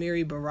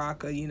 Mary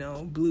Baraka,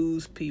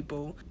 blues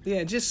people.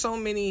 Yeah, just so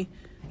many.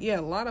 Yeah,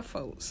 a lot of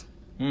folks.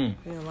 Yeah,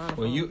 a lot of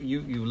well, folks.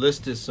 you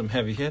listed some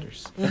heavy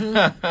hitters.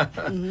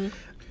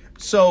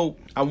 So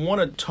I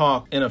want to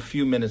talk in a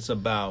few minutes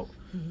about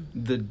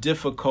the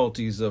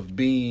difficulties of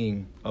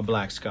being a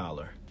Black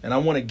scholar, and I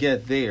want to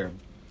get there.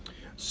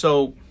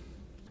 So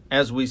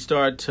as we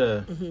start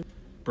to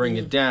bring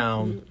it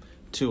down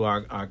to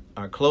our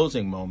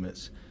closing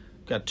moments,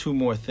 got two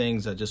more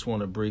things I just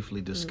want to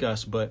briefly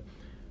discuss. But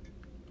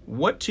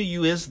what to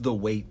you is the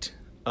weight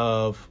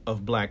of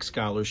Black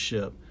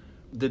scholarship?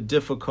 The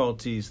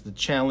difficulties, the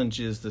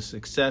challenges, the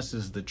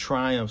successes, the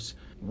triumphs.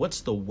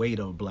 What's the weight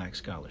of Black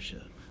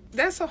scholarship?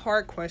 That's a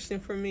hard question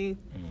for me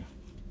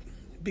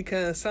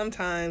because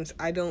sometimes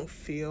I don't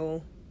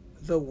feel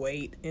the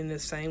weight in the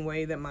same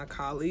way that my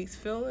colleagues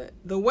feel it.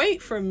 The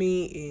weight for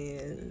me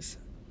is,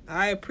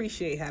 I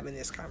appreciate having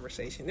this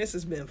conversation. This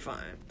has been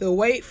fun. The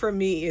weight for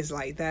me is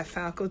like that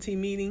faculty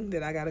meeting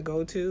that I got to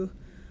go to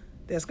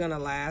that's going to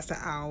last an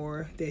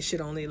hour, that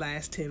should only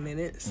last 10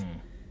 minutes.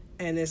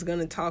 And it's going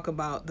to talk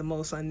about the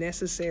most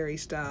unnecessary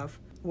stuff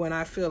when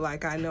I feel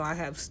like I know I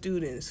have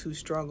students who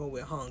struggle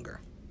with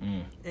hunger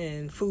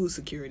and food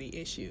security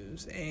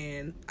issues,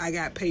 and I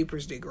got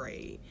papers to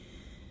grade.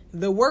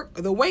 The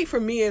weight for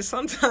me is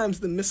sometimes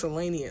the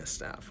miscellaneous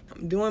stuff.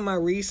 I'm doing my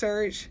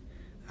research,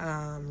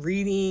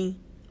 reading.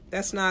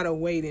 That's not a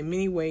weight. In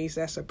many ways,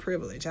 that's a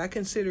privilege. I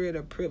consider it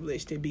a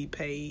privilege to be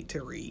paid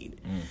to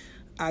read.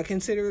 I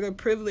consider it a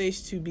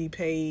privilege to be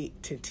paid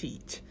to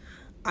teach.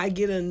 I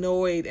get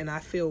annoyed and I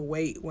feel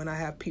weight when I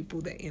have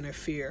people that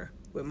interfere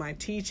with my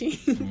teaching,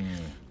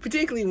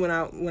 particularly when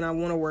I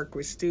want to work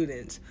with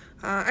students.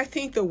 I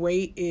think the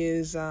weight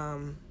is,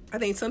 I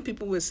think some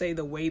people would say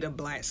the weight of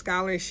Black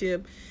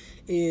scholarship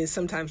is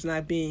sometimes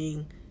not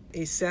being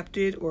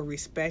accepted or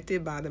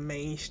respected by the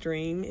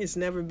mainstream. It's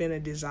never been a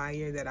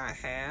desire that I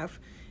have.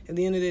 At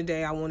the end of the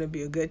day, I want to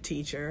be a good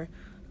teacher.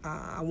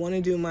 I want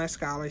to do my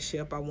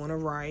scholarship. I want to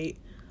write.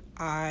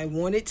 I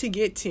wanted to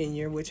get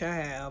tenure, which I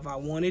have. I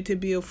wanted to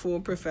be a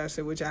full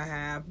professor, which I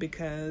have,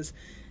 because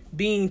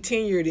being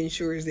tenured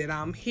ensures that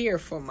I'm here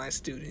for my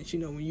students.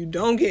 When you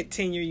don't get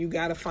tenure, you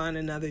got to find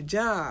another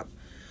job.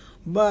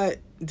 But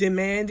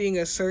demanding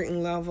a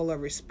certain level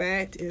of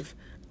respect, if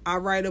I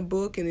write a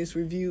book and it's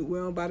reviewed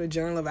well by the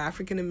Journal of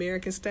African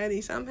American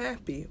Studies, I'm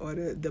happy. Or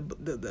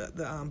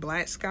the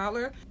Black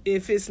Scholar,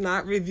 if it's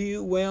not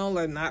reviewed well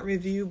or not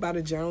reviewed by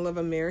the Journal of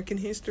American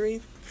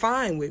History,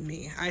 fine with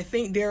me. I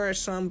think there are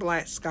some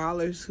Black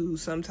scholars who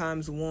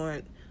sometimes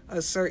want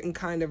a certain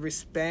kind of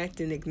respect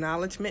and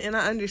acknowledgement, and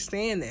I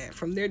understand that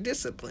from their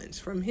disciplines,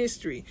 from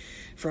history,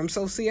 from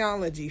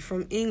sociology,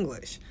 from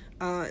English,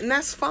 and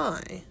that's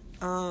fine.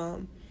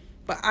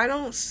 But I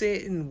don't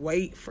sit and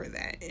wait for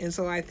that. And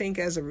so I think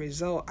as a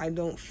result, I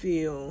don't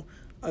feel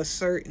a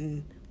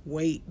certain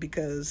weight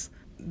because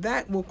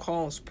that will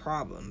cause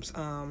problems.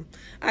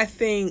 I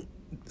think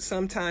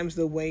sometimes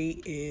the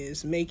weight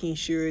is making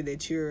sure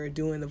that you're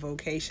doing the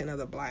vocation of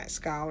the Black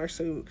scholar.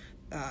 So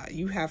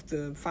you have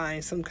to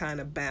find some kind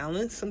of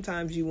balance.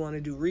 Sometimes you want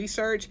to do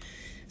research.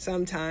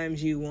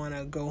 Sometimes you want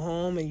to go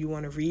home and you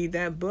want to read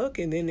that book.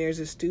 And then there's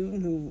a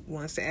student who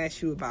wants to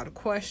ask you about a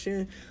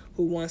question,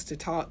 who wants to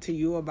talk to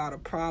you about a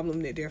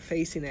problem that they're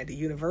facing at the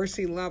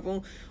university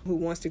level, who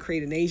wants to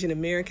create an Asian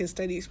American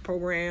Studies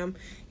program.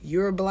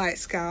 You're a Black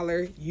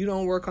scholar. You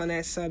don't work on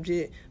that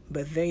subject,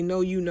 but they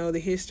know you know the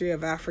history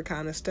of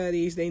Africana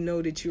studies. They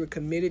know that you're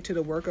committed to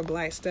the work of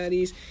Black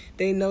studies.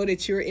 They know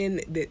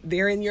that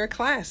they're in your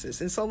classes.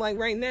 And so like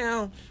right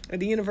now at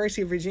the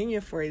University of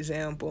Virginia, for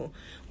example,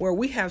 where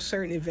we have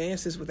certain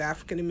advances with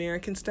African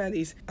American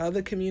studies,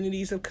 other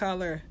communities of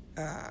color,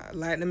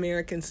 Latin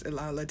Americans,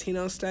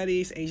 Latino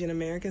studies, Asian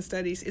American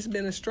studies, it's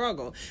been a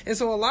struggle. And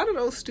so a lot of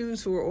those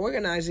students who are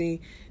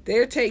organizing,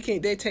 they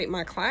take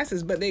my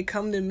classes, but they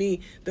come to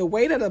me. The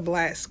weight of the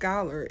Black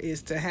scholar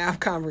is to have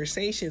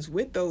conversations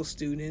with those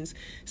students,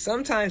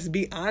 sometimes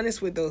be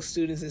honest with those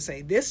students and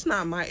say, this is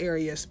not my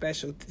area of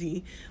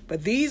specialty,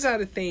 but these are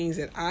the things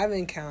that I've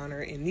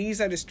encountered, and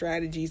these are the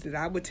strategies that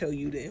I would tell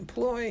you to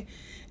employ.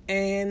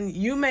 And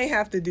you may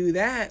have to do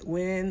that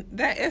when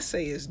that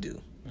essay is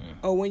due,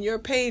 or when your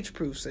page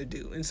proofs are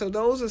due. And so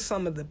those are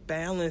some of the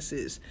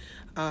balances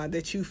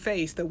that you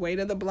face. The weight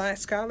of the Black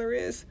scholar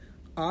is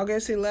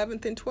August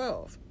 11th and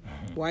 12th.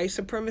 White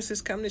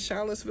supremacists come to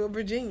Charlottesville,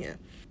 Virginia.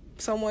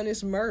 Someone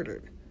is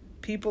murdered.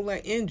 People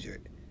are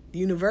injured. The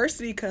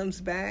university comes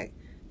back.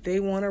 They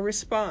want to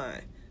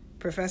respond.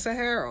 Professor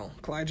Harrell,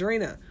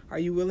 Claudrena, are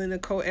you willing to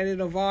co-edit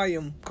a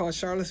volume called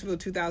Charlottesville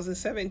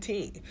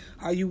 2017?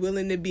 Are you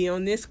willing to be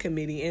on this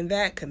committee and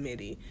that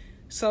committee?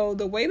 So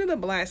the weight of the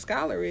Black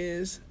scholar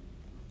is,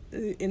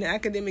 in the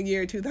academic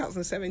year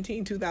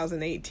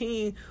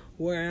 2017-2018,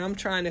 where I'm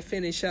trying to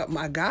finish up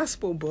my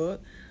gospel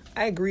book,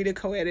 I agreed to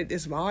co-edit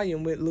this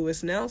volume with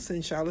Lewis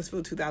Nelson,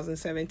 Charlottesville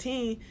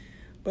 2017.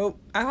 But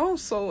I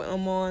also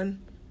am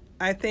on,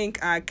 I think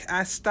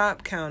I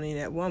stopped counting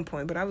at one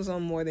point, but I was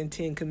on more than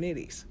 10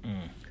 committees.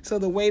 So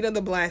the weight of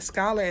the Black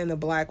scholar and the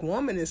Black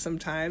woman is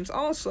sometimes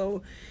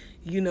also,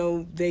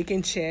 they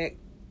can check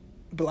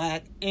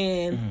Black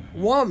and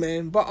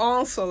woman, but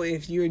also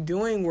if you're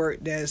doing work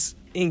that's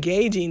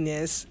engaging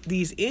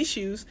these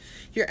issues,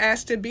 you're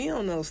asked to be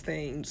on those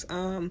things.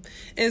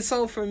 And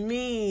so for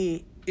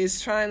me,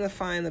 it's trying to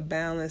find a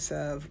balance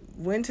of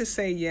when to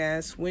say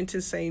yes, when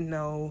to say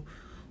no,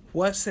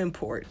 what's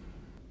important.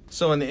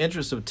 So in the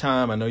interest of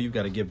time, I know you've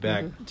got to get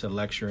back to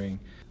lecturing.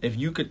 If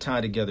you could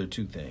tie together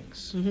two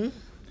things,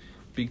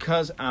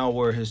 because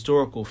our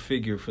historical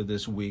figure for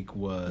this week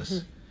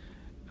was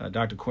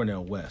Dr.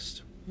 Cornel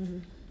West,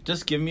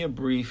 just give me a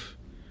brief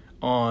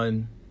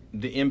on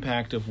the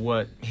impact of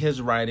what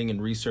his writing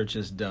and research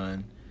has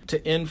done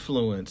to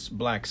influence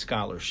Black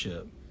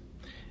scholarship.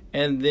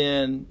 And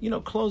then,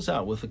 close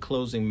out with a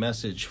closing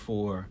message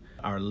for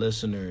our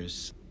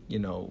listeners,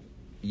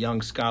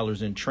 young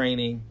scholars in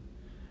training,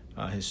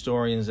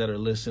 historians that are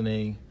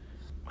listening.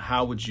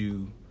 How would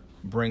you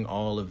bring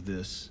all of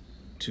this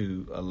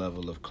to a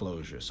level of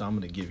closure? So I'm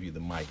going to give you the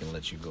mic and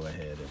let you go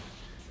ahead.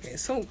 Okay,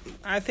 so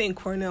I think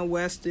Cornel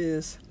West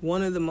is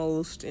one of the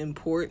most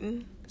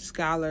important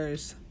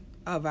scholars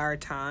of our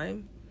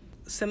time.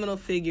 Seminal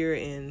figure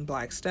in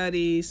Black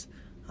studies,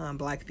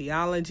 Black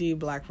theology,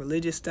 Black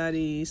religious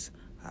studies,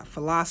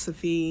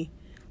 philosophy.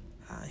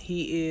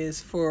 He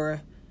is,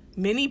 for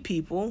many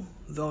people,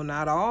 though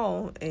not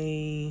all,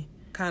 a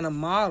kind of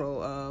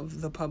model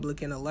of the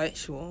public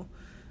intellectual.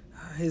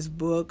 His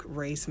book,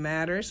 Race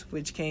Matters,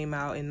 which came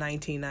out in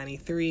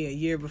 1993, a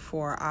year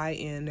before I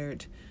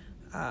entered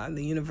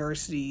the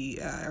university,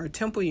 or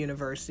Temple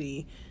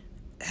University,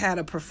 had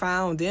a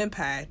profound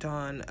impact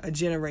on a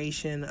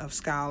generation of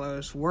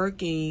scholars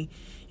working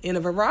in a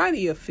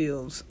variety of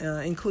fields,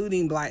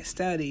 including Black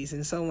studies.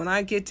 And so when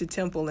I get to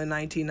Temple in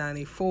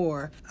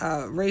 1994,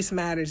 Race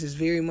Matters is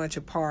very much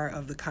a part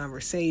of the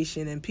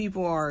conversation, and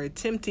people are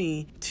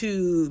attempting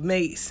to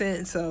make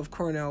sense of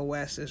Cornel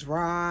West's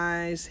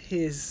rise,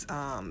 his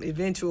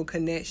eventual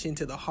connection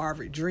to the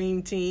Harvard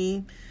Dream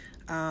Team,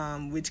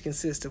 which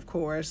consists, of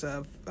course,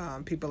 of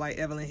people like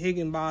Evelyn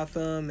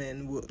Higginbotham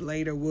and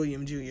later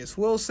William Julius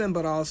Wilson,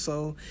 but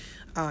also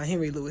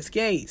Henry Louis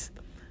Gates.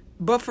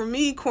 But for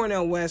me,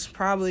 Cornel West,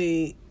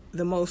 probably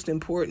the most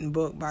important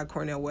book by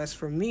Cornel West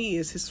for me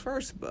is his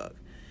first book,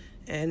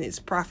 and it's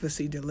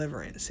Prophecy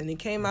Deliverance. And it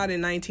came out in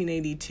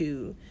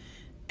 1982.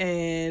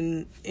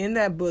 And in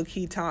that book,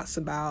 he talks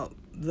about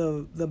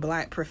the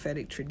Black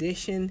prophetic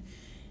tradition,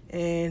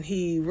 and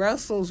he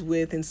wrestles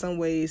with, in some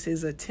ways,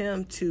 his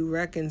attempt to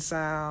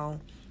reconcile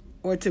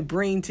or to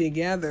bring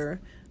together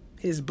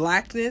his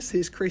Blackness,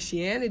 his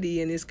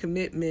Christianity, and his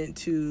commitment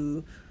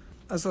to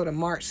a sort of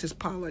Marxist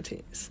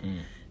politics.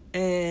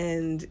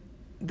 And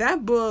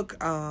that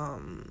book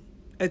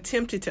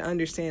attempted to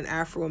understand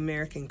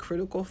Afro-American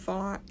critical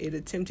thought. It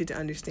attempted to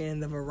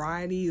understand the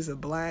varieties of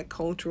Black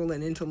cultural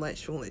and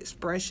intellectual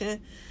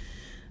expression.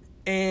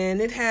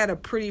 And it had a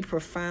pretty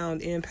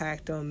profound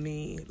impact on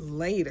me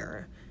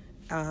later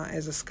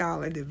as a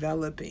scholar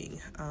developing,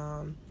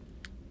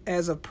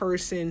 as a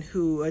person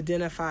who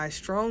identifies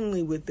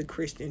strongly with the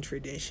Christian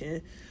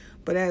tradition,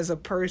 but as a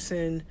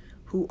person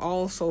who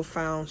also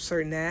found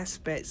certain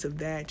aspects of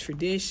that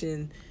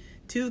tradition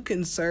too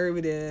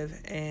conservative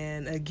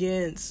and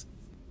against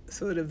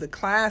sort of the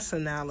class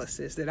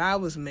analysis that I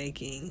was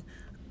making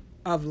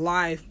of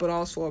life, but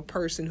also a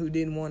person who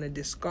didn't want to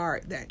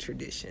discard that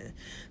tradition.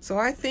 So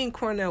I think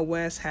Cornel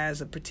West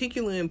has a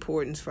particular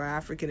importance for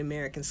African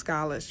American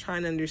scholars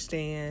trying to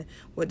understand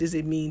what does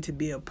it mean to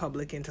be a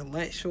public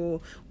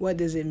intellectual, what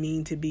does it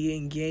mean to be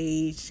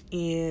engaged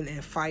in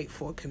and fight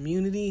for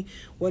community,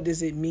 what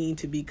does it mean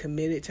to be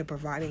committed to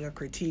providing a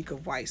critique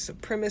of white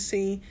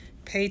supremacy,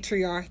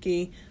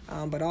 patriarchy,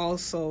 but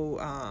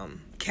also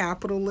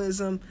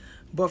capitalism.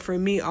 But for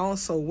me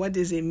also, what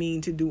does it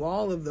mean to do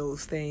all of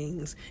those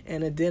things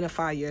and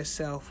identify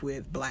yourself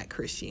with Black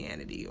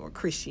Christianity or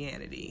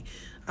Christianity?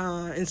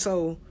 And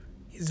so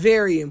it's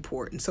very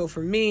important. So for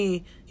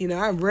me,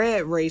 I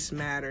read Race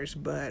Matters,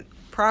 but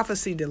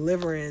Prophecy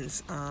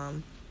Deliverance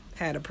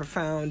had a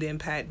profound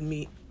impact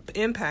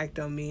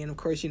on me. And of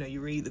course,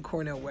 you read the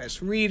Cornel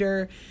West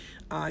Reader.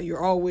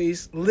 You're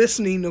always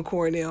listening to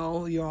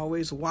Cornel. You're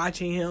always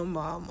watching him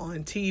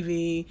on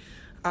TV.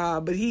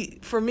 But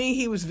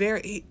he was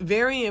very,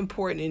 very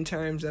important in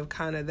terms of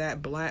kind of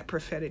that Black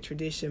prophetic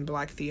tradition,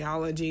 Black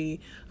theology,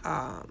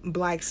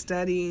 Black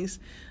studies,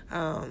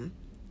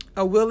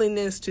 a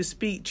willingness to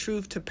speak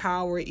truth to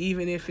power,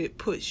 even if it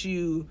puts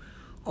you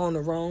on the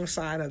wrong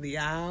side of the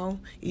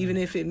aisle, even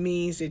if it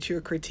means that you're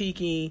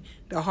critiquing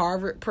the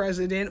Harvard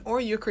president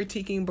or you're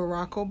critiquing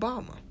Barack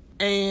Obama.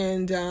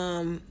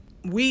 And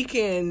we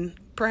can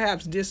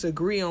perhaps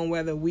disagree on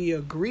whether we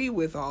agree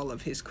with all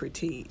of his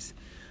critiques.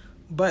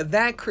 But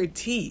that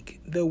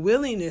critique, the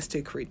willingness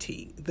to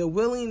critique, the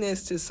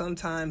willingness to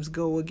sometimes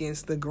go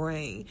against the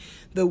grain,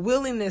 the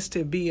willingness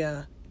to be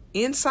an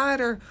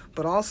insider,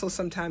 but also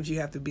sometimes you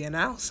have to be an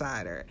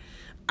outsider.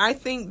 I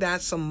think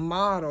that's a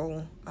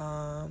model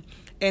and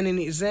an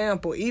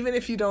example, even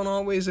if you don't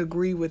always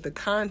agree with the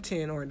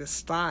content or the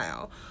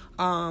style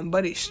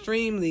but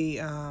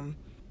extremely,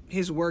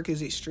 his work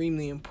is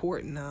extremely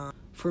important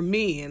for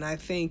me, and I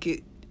think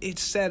it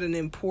set an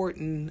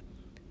important.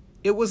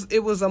 It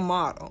was a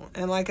model,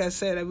 and like I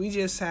said, we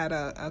just had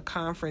a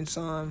conference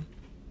on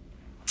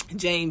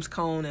James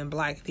Cone and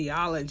Black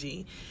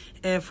theology,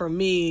 and for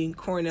me,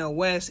 Cornel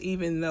West,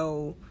 even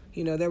though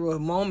there were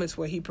moments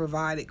where he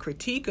provided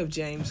critique of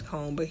James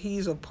Cone, but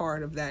he's a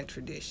part of that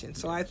tradition.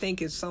 So I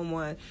think it's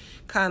someone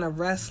kind of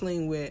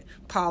wrestling with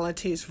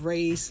politics,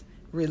 race,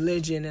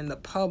 religion, and the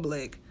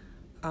public.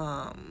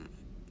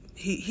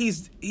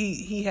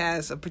 He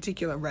has a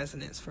particular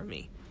resonance for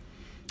me.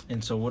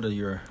 And so, what are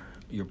your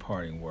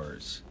parting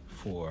words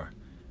for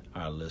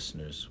our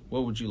listeners?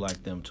 What would you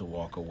like them to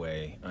walk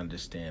away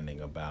understanding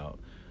about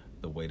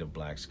the weight of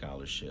Black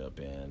scholarship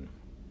and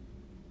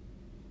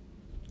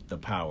the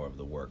power of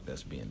the work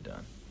that's being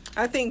done?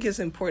 I think it's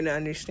important to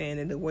understand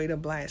that the weight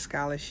of Black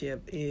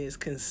scholarship is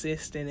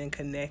consistent and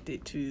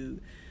connected to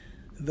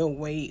the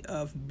weight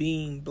of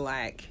being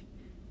Black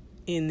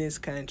in this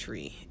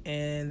country,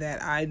 and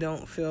that I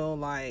don't feel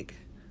like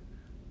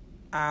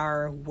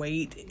our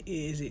weight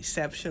is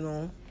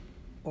exceptional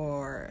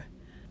or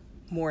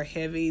more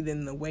heavy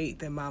than the weight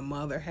that my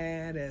mother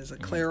had as a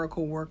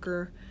clerical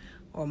worker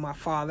or my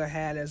father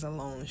had as a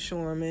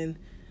longshoreman.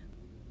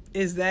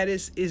 Is that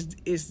is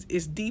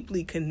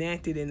deeply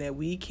connected in that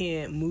we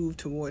can't move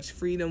towards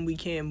freedom, we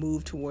can't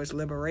move towards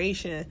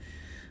liberation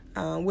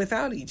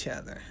without each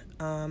other.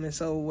 And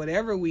so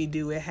whatever we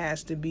do, it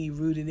has to be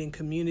rooted in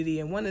community.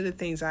 And one of the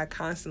things I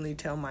constantly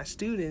tell my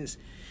students,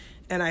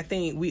 and I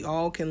think we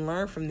all can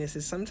learn from this,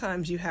 is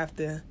sometimes you have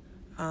to,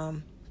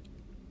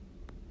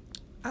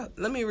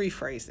 let me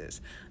rephrase this.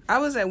 I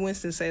was at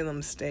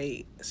Winston-Salem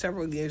State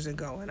several years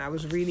ago, and I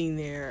was reading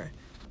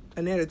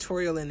an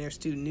editorial in their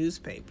student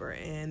newspaper,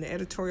 and the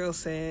editorial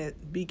said,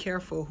 be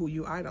careful who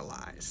you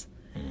idolize.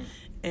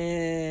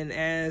 And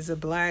as a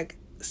Black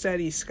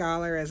studies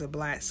scholar, as a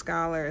Black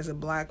scholar, as a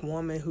Black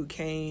woman who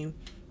came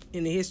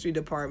in the history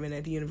department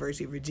at the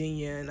University of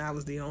Virginia, and I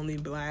was the only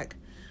Black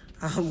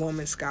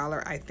woman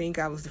scholar. I think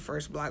I was the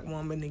first Black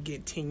woman to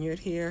get tenured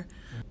here.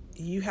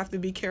 You have to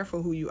be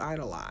careful who you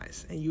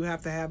idolize, and you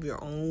have to have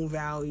your own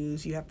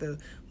values. You have to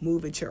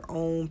move at your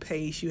own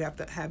pace. You have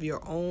to have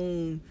your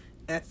own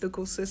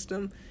ethical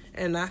system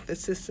and not the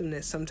system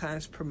that's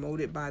sometimes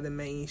promoted by the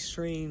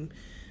mainstream,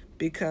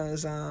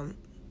 because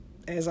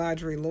as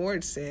Audre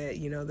Lorde said,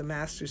 the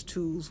master's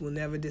tools will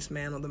never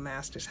dismantle the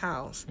master's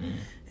house.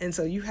 And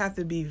so you have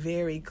to be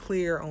very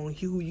clear on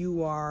who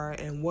you are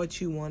and what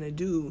you want to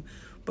do,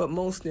 but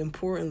most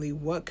importantly,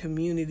 what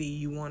community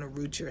you want to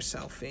root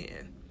yourself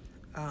in.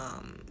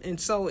 And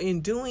so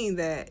in doing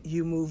that,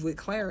 you move with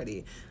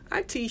clarity.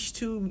 I teach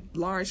 2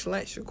 large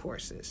lecture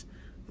courses.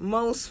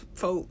 Most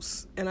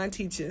folks, and I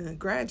teach a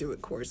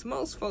graduate course,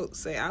 most folks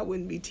say I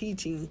wouldn't be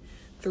teaching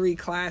 3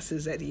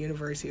 classes at the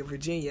University of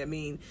Virginia. I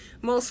mean,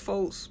 most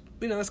folks,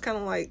 it's kind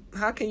of like,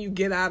 how can you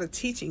get out of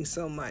teaching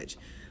so much?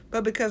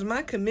 But because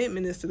my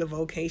commitment is to the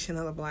vocation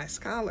of a Black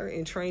scholar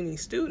and training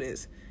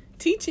students,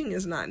 teaching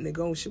is not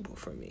negotiable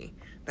for me.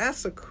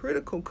 That's a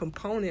critical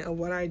component of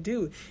what I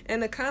do.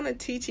 And the kind of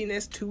teaching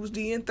that's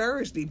Tuesday and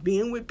Thursday,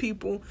 being with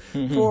people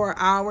for an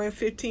hour and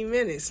 15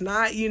 minutes,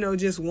 not,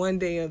 just one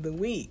day of the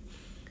week.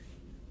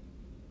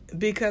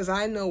 Because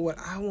I know what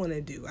I want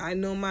to do. I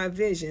know my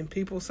vision.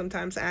 People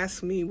sometimes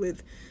ask me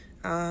with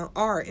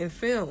art and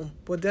film,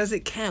 well, does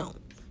it count?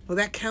 Will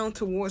that count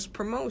towards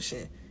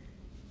promotion?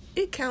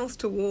 It counts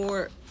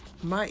toward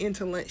my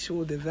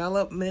intellectual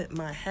development,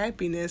 my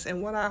happiness,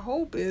 and what I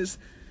hope is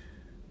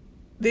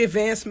the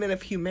advancement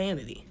of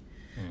humanity.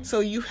 So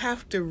you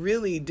have to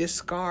really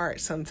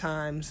discard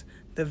sometimes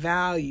the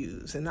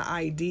values and the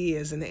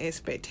ideas and the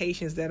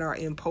expectations that are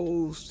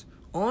imposed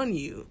on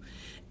you,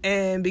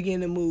 and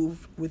begin to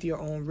move with your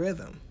own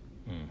rhythm.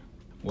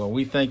 Well,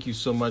 we thank you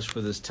so much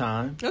for this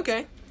time.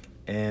 Okay.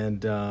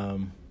 And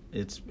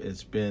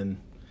it's been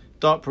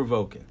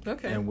thought-provoking.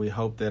 Okay. And we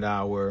hope that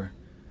our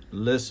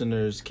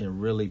listeners can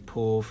really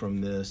pull from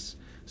this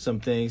some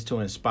things to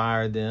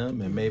inspire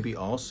them, and maybe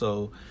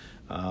also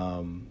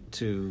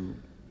to,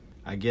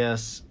 I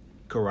guess,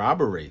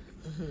 corroborate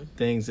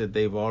things that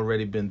they've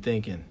already been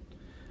thinking.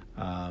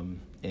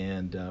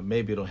 And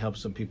maybe it'll help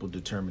some people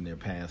determine their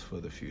path for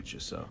the future.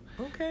 So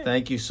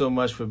thank you so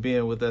much for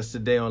being with us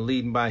today on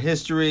Leading by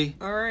History.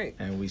 All right.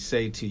 And we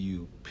say to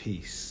you,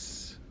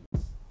 peace.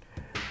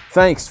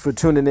 Thanks for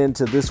tuning in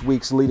to this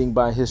week's Leading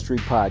by History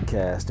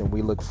podcast, and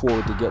we look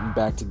forward to getting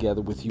back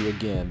together with you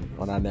again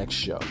on our next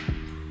show.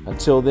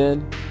 Until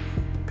then,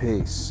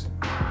 peace.